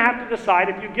 Then you're going to have to decide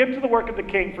if you give to the work of the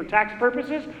king for tax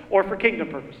purposes or for kingdom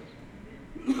purposes.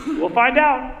 We'll find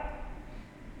out.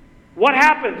 What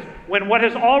happens when what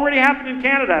has already happened in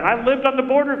Canada, and I lived on the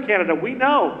border of Canada, we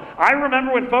know. I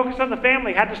remember when Focus on the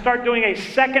Family had to start doing a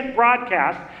second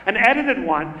broadcast, an edited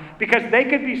one, because they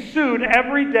could be sued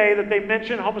every day that they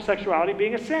mentioned homosexuality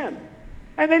being a sin.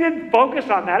 And they didn't focus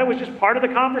on that. It was just part of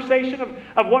the conversation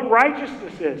of what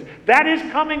righteousness is. That is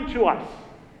coming to us.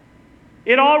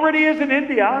 It already is in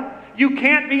India. You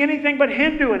can't be anything but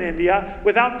Hindu in India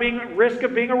without being at risk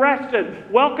of being arrested.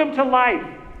 Welcome to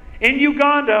life. In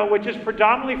Uganda, which is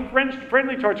predominantly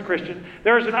friendly towards Christians,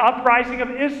 there is an uprising of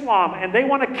Islam, and they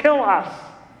want to kill us.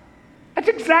 That's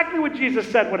exactly what Jesus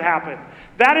said would happen.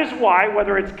 That is why,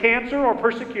 whether it's cancer or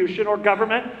persecution or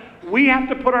government, we have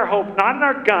to put our hope not in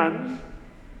our guns,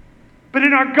 but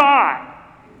in our God.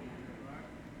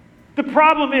 The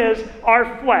problem is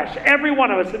our flesh, every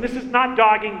one of us, and this is not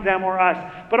dogging them or us,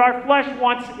 but our flesh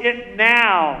wants it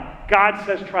now. God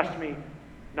says, trust me,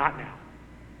 not now.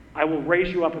 I will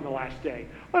raise you up in the last day.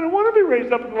 I don't want to be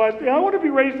raised up in the last day. I want to be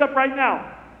raised up right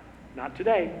now. Not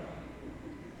today.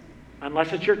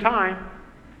 Unless it's your time,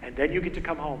 and then you get to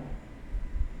come home.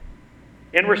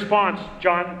 In response,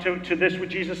 John, to this, what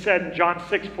Jesus said in John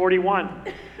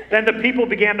 6:41, then the people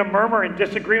began to murmur in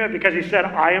disagreement because he said,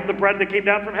 I am the bread that came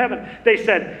down from heaven. They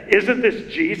said, isn't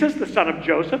this Jesus, the son of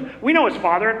Joseph? We know his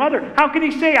father and mother. How can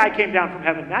he say I came down from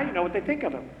heaven? Now you know what they think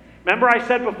of him. Remember I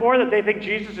said before that they think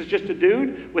Jesus is just a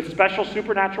dude with special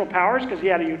supernatural powers because he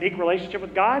had a unique relationship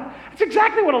with God? That's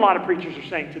exactly what a lot of preachers are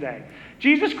saying today.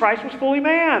 Jesus Christ was fully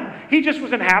man. He just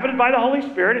was inhabited by the Holy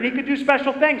Spirit and he could do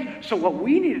special things. So what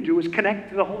we need to do is connect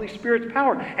to the Holy Spirit's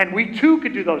power, and we too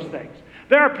could do those things.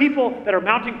 There are people that are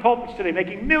mounting pulpits today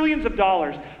making millions of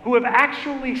dollars who have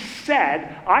actually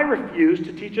said, I refuse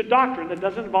to teach a doctrine that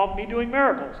doesn't involve me doing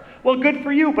miracles. Well, good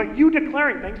for you, but you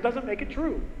declaring things doesn't make it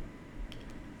true.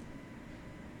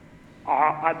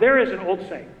 There is an old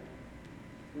saying,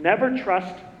 never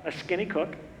trust a skinny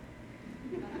cook.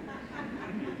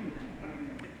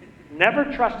 Never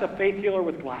trust a faith healer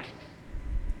with glasses.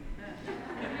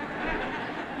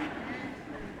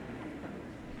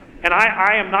 And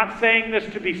I am not saying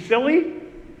this to be silly.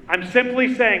 I'm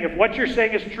simply saying if what you're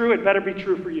saying is true, it better be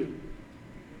true for you.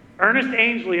 Ernest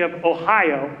Ainsley of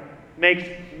Ohio makes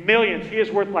millions. He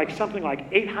is worth something like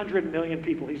 800 million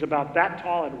people. He's about that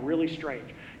tall and really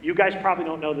strange. You guys probably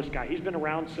don't know this guy. He's been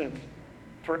around since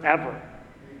forever.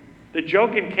 The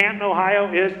joke in Canton,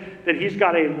 Ohio is that he's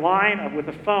got a line with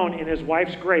a phone in his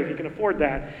wife's grave. He can afford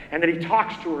that. And that he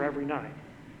talks to her every night.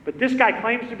 But this guy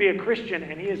claims to be a Christian,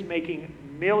 and he is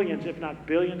making millions, if not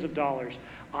billions of dollars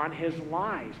on his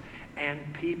lies. And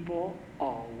people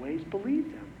always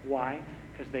believe them. Why?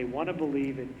 Because they want to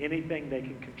believe in anything they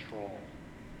can control.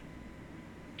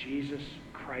 Jesus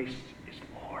Christ is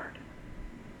Lord.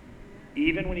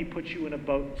 Even when he puts you in a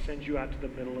boat and sends you out to the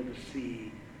middle of the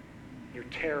sea, you're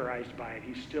terrorized by it.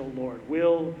 He's still Lord.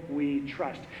 Will we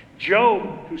trust?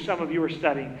 Job, who some of you are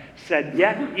studying, said,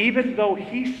 yet even though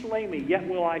he slay me, yet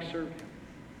will I serve him.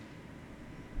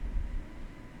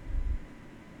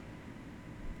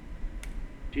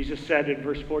 Jesus said in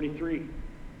verse 43,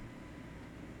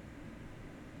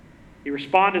 he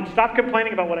responded, stop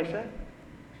complaining about what I said.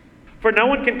 For no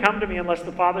one can come to me unless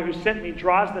the Father who sent me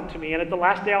draws them to me, and at the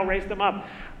last day I'll raise them up.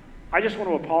 I just want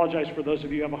to apologize for those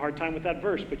of you who have a hard time with that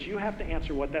verse, but you have to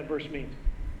answer what that verse means.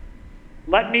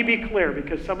 Let me be clear,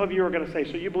 because some of you are going to say,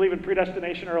 so you believe in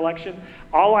predestination or election?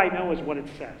 All I know is what it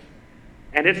says.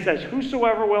 And it says,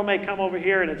 whosoever will may come over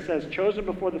here, and it says, chosen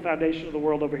before the foundation of the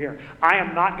world over here. I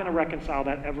am not going to reconcile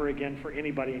that ever again for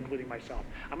anybody, including myself.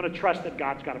 I'm going to trust that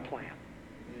God's got a plan.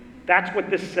 That's what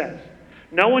this says.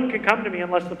 No one can come to me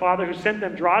unless the Father who sent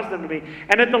them draws them to me.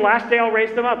 And at the last day I'll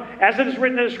raise them up. As it is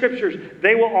written in the Scriptures,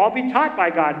 they will all be taught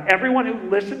by God. Everyone who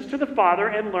listens to the Father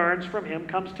and learns from him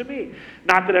comes to me.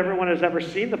 Not that everyone has ever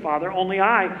seen the Father, only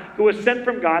I, who was sent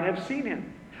from God, have seen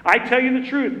him. I tell you the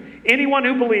truth, anyone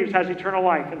who believes has eternal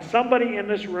life. And somebody in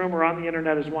this room or on the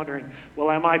internet is wondering, well,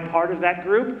 am I part of that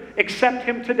group? Accept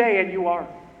him today, and you are.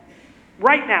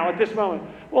 Right now, at this moment.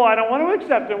 Well, I don't want to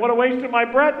accept him. What a waste of my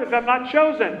breath if I'm not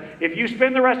chosen. If you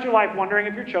spend the rest of your life wondering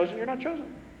if you're chosen, you're not chosen.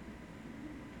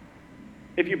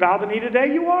 If you bow the knee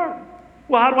today, you are.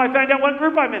 Well, how do I find out what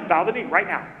group I'm in? Bow the knee right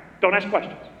now. Don't ask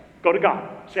questions. Go to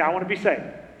God. Say, I want to be saved.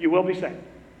 You will be saved.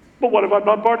 But what if I'm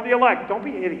not part of the elect? Don't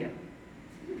be an idiot.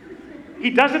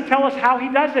 He doesn't tell us how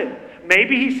he does it.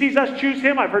 Maybe he sees us choose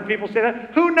him. I've heard people say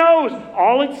that. Who knows?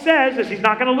 All it says is he's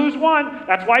not going to lose one.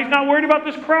 That's why he's not worried about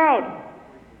this crowd.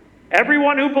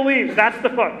 Everyone who believes, that's the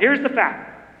fork. Here's the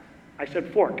fact. I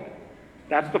said fork.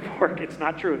 That's the fork. It's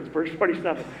not true. It's verse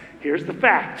 47. Here's the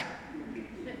fact.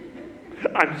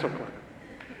 I'm so clever.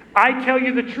 I tell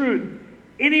you the truth.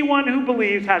 Anyone who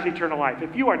believes has eternal life.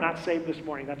 If you are not saved this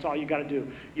morning, that's all you got to do.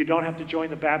 You don't have to join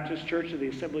the Baptist Church or the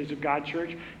Assemblies of God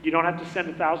Church. You don't have to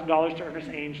send $1,000 to Ernest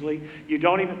Angley. You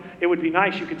don't even, it would be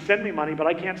nice, you could send me money, but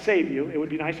I can't save you. It would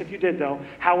be nice if you did, though.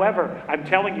 However, I'm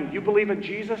telling you, you believe in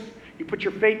Jesus, you put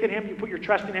your faith in him, you put your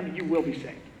trust in him, and you will be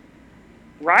saved.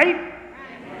 Right?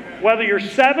 Whether you're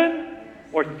 7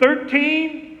 or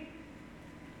 13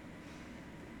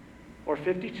 or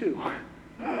 52.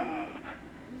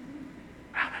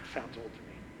 Sounds old to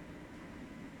me.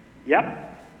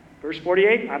 Yep. Verse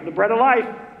 48, I'm the bread of life.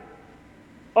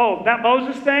 Oh, that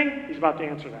Moses thing? He's about to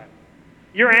answer that.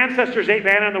 Your ancestors ate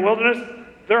manna in the wilderness.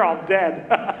 They're all dead.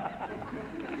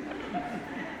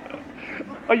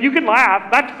 Oh, you can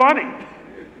laugh. That's funny.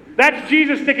 That's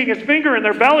Jesus sticking his finger in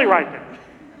their belly right there.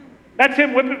 That's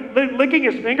him licking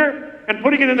his finger and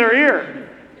putting it in their ear.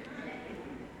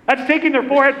 That's taking their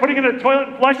forehead, putting it in the toilet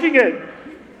and flushing it.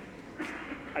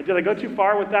 Did I go too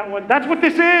far with that one? That's what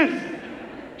this is.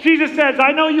 Jesus says,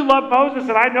 I know you love Moses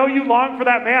and I know you long for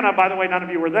that manna. By the way, none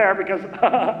of you were there because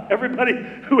everybody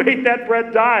who ate that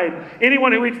bread died.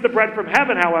 Anyone who eats the bread from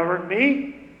heaven, however,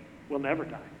 me, will never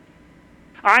die.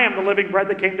 I am the living bread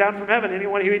that came down from heaven.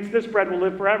 Anyone who eats this bread will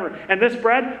live forever. And this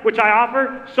bread, which I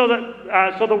offer so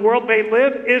that so the world may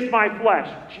live, is my flesh.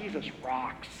 Jesus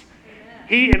rocks.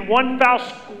 He, in one foul,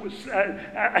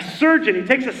 a surgeon, he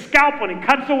takes a scalpel and he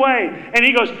cuts away. And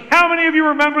he goes, how many of you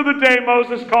remember the day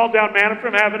Moses called down manna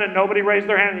from heaven and nobody raised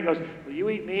their hand? And he goes, will you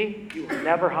eat me? You will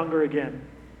never hunger again.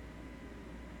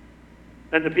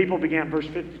 Then the people began, verse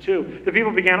 52, the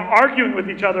people began arguing with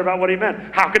each other about what he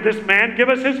meant. How could this man give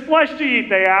us his flesh to eat,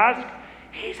 they asked.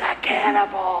 He's a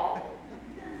cannibal.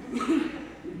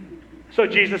 So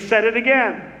Jesus said it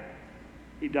again.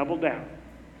 He doubled down.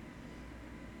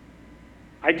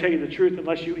 I tell you the truth,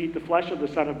 unless you eat the flesh of the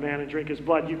Son of Man and drink his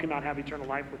blood, you cannot have eternal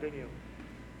life within you.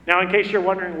 Now, in case you're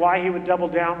wondering why he would double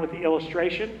down with the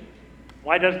illustration,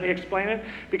 why doesn't he explain it?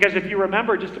 Because if you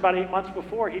remember, just about 8 months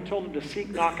before, he told them to seek,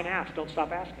 knock, and ask. Don't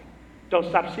stop asking. Don't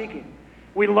stop seeking.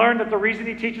 We learned that the reason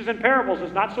he teaches in parables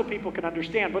is not so people can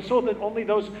understand, but so that only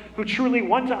those who truly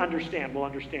want to understand will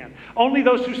understand. Only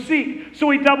those who seek. So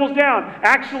he doubles down.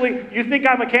 Actually, you think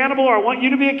I'm a cannibal or I want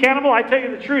you to be a cannibal? I tell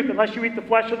you the truth. Unless you eat the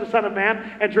flesh of the Son of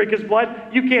Man and drink his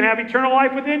blood, you can't have eternal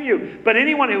life within you. But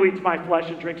anyone who eats my flesh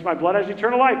and drinks my blood has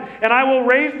eternal life. And I will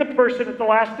raise the person at the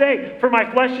last day. For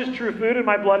my flesh is true food and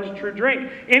my blood is true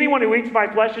drink. Anyone who eats my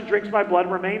flesh and drinks my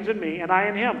blood remains in me and I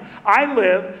in him. I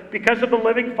live because of the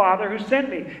living Father who sent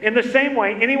me. In the same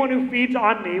way, anyone who feeds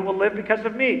on me will live because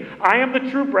of me. I am the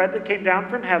true bread that came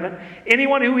down from heaven.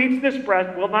 Anyone who eats this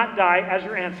bread will not die as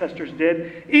your ancestors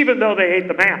did, even though they ate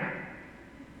the manna,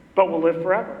 but will live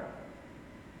forever.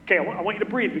 Okay, I want you to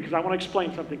breathe because I want to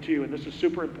explain something to you, and this is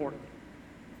super important.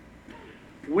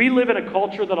 We live in a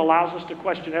culture that allows us to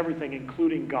question everything,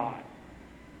 including God.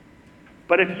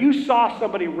 But if you saw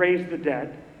somebody raise the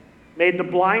dead, made the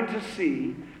blind to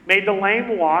see, made the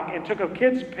lame walk, and took a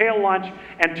kid's pale lunch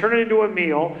and turned it into a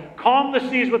meal, calmed the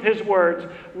seas with his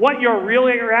words, what your real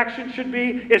reaction should be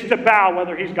is to bow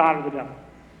whether he's God or the devil.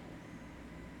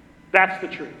 That's the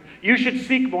truth. You should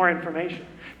seek more information.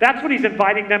 That's what he's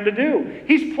inviting them to do.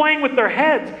 He's playing with their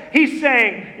heads. He's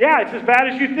saying, yeah, it's as bad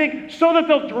as you think, so that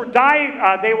they'll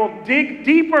die, they will dig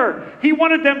deeper. He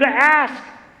wanted them to ask.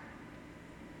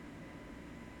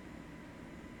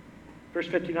 Verse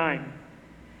 59.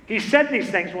 He said these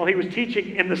things while he was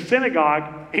teaching in the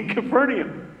synagogue in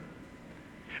Capernaum.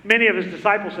 Many of his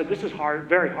disciples said, this is hard,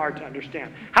 very hard to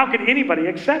understand. How can anybody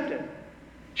accept it?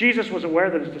 Jesus was aware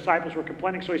that his disciples were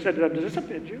complaining, so he said to them, does this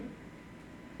offend you?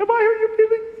 Have I hurt your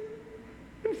feelings?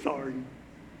 I'm sorry.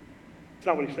 That's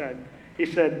not what he said. He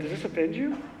said, does this offend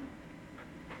you?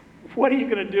 What are you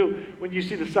going to do when you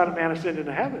see the Son of Man ascend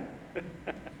into heaven?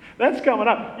 That's coming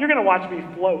up. You're going to watch me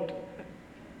float.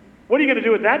 What are you going to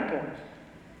do at that point?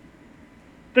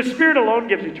 The Spirit alone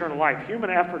gives eternal life. Human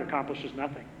effort accomplishes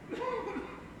nothing.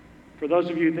 For those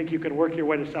of you who think you can work your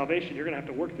way to salvation, you're going to have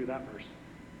to work through that verse.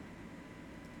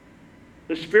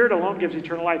 The Spirit alone gives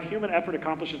eternal life. Human effort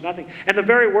accomplishes nothing. And the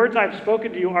very words I've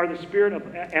spoken to you are the Spirit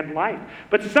and life.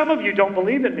 But some of you don't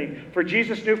believe in me. For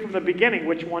Jesus knew from the beginning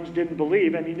which ones didn't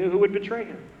believe, and he knew who would betray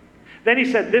him. Then he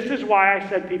said, this is why I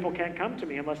said people can't come to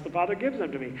me unless the Father gives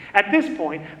them to me. At this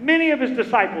point, many of his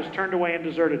disciples turned away and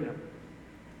deserted him.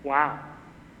 Wow.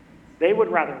 They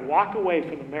would rather walk away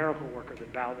from the miracle worker than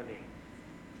bow the knee.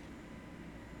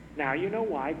 Now you know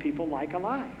why people like a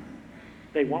lie.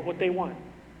 They want what they want.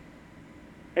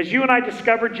 As you and I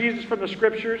discovered Jesus from the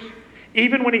Scriptures,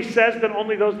 even when he says that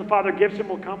only those the Father gives him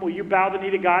will come, will you bow the knee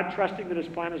to God, trusting that his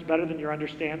plan is better than your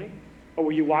understanding? Or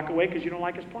will you walk away because you don't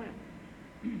like his plan?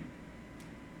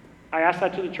 I ask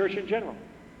that to the church in general.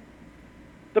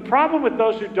 The problem with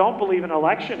those who don't believe in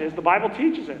election is the Bible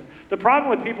teaches it. The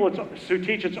problem with people who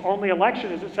teach it's only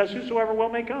election is it says whosoever will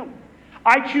may come.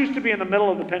 I choose to be in the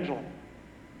middle of the pendulum,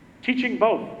 teaching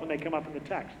both when they come up in the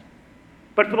text.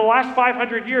 But for the last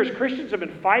 500 years, Christians have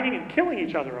been fighting and killing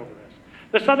each other over this.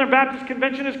 The Southern Baptist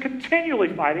Convention is continually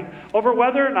fighting over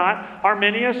whether or not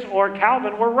Arminius or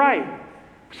Calvin were right.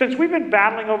 Since we've been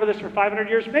battling over this for 500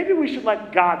 years, maybe we should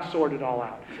let God sort it all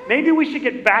out. Maybe we should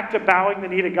get back to bowing the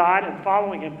knee to God and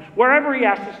following him wherever he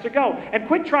asks us to go, and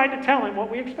quit trying to tell him what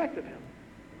we expect of him.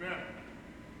 Amen.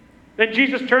 Then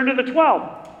Jesus turned to the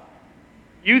 12.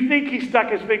 You think he stuck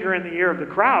his finger in the ear of the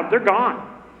crowd. They're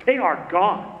gone. They are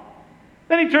gone.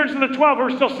 Then he turns to the 12 who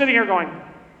are still sitting here going,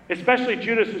 especially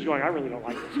Judas is going, I really don't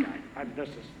like this guy. This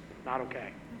is not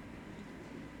okay.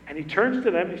 And he turns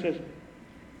to them and he says,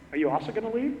 are you also going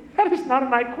to leave? That is not a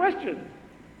nice question.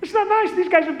 It's not nice. These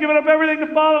guys have given up everything to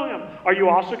follow him. Are you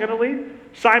also going to leave?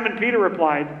 Simon Peter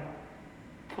replied,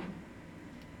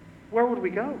 where would we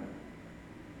go?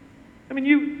 I mean,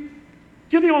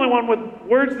 you're the only one with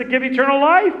words that give eternal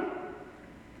life.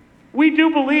 We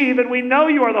do believe and we know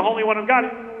you are the Holy One of God,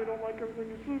 even though we don't like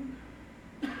everything you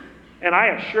say. And I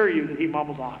assure you that he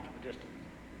mumbled off in the distance.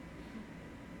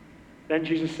 Then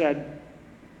Jesus said,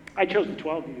 I chose the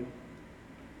 12 of you,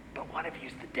 but one of you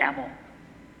is the devil.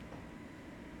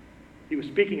 He was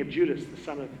speaking of Judas, the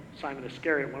son of Simon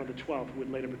Iscariot, one of the 12 who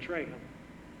would later betray him.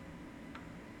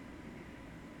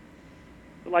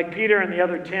 But like Peter and the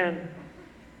other 10,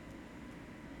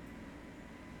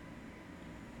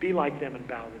 be like them and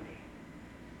bow the knee.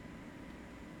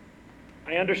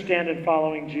 I understand in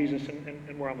following Jesus,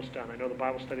 and we're almost done. I know the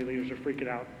Bible study leaders are freaking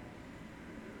out.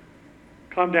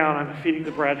 Calm down, I'm feeding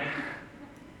the bread.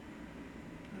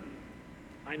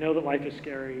 I know that life is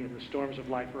scary and the storms of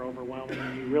life are overwhelming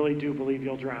and you really do believe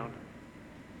you'll drown.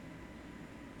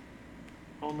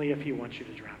 Only if he wants you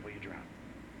to drown will you drown.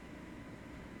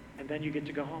 And then you get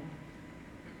to go home.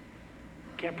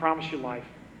 Can't promise you life.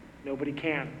 Nobody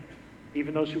can,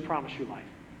 even those who promise you life.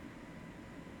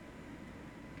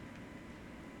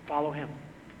 Follow him.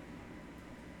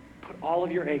 Put all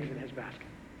of your eggs in his basket.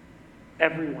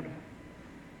 Every one of them.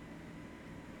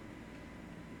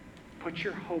 Put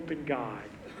your hope in God.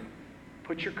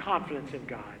 Put your confidence in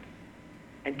God.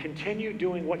 And continue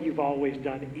doing what you've always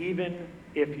done, even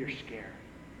if you're scared.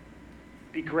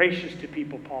 Be gracious to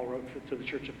people, Paul wrote to the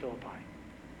church of Philippi.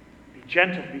 Be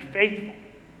gentle, be faithful.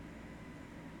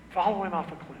 Follow him off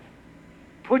a cliff.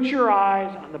 Put your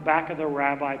eyes on the back of the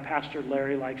rabbi, Pastor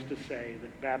Larry likes to say,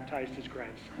 that baptized his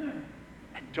grandson.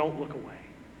 And don't look away.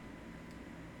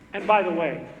 And by the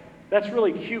way, that's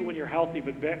really cute when you're healthy,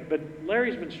 but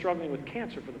Larry's been struggling with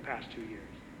cancer for the past 2 years.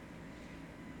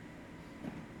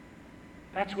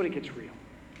 That's when it gets real.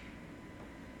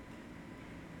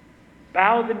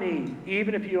 Bow the knee,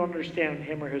 even if you don't understand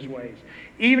him or his ways.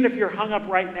 Even if you're hung up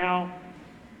right now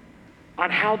on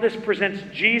how this presents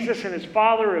Jesus and his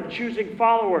Father of choosing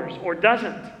followers, or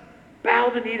doesn't.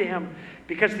 Bow the knee to him,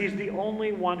 because he's the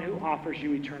only one who offers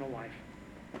you eternal life.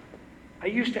 I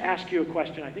used to ask you a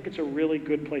question. I think it's a really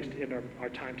good place to end our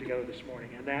time together this morning,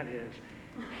 and that is,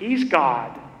 he's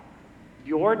God,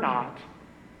 you're not,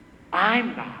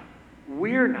 I'm not,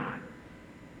 we're not.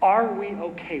 Are we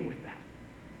okay with that?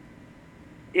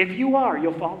 If you are,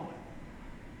 you'll follow him.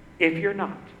 If you're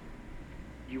not,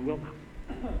 you will not.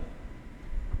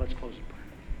 Let's close in prayer.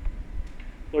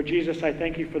 Lord Jesus, I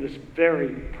thank you for this very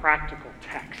practical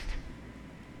text.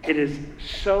 It is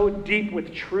so deep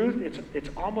with truth, it's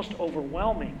almost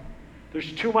overwhelming.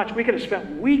 There's too much. We could have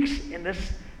spent weeks in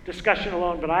this discussion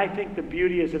alone, but I think the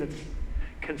beauty is in its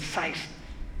conciseness.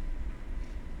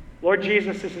 Lord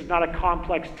Jesus, this is not a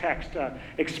complex text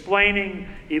explaining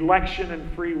election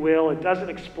and free will. It doesn't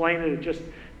explain it. It just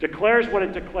declares what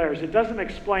it declares. It doesn't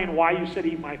explain why you said,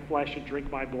 eat my flesh and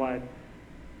drink my blood.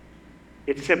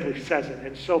 It simply says it.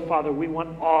 And so, Father, we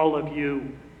want all of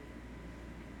you.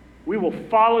 We will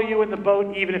follow you in the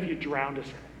boat even if you drowned us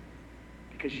in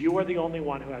it, because you are the only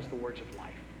one who has the words of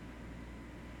life.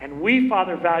 And we,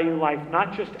 Father, value life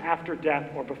not just after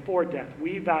death or before death.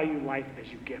 We value life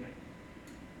as you give it.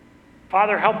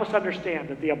 Father, help us understand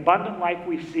that the abundant life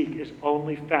we seek is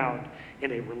only found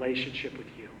in a relationship with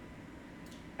you.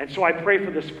 And so I pray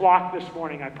for this flock this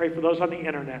morning. I pray for those on the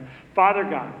internet. Father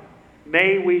God,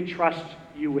 may we trust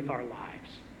you with our lives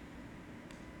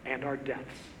and our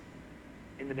deaths.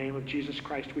 In the name of Jesus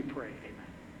Christ we pray. Amen.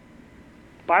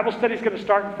 Bible study is going to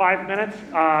start in 5 minutes.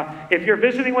 If you're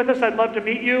visiting with us, I'd love to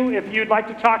meet you. If you'd like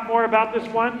to talk more about this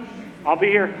one, I'll be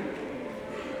here.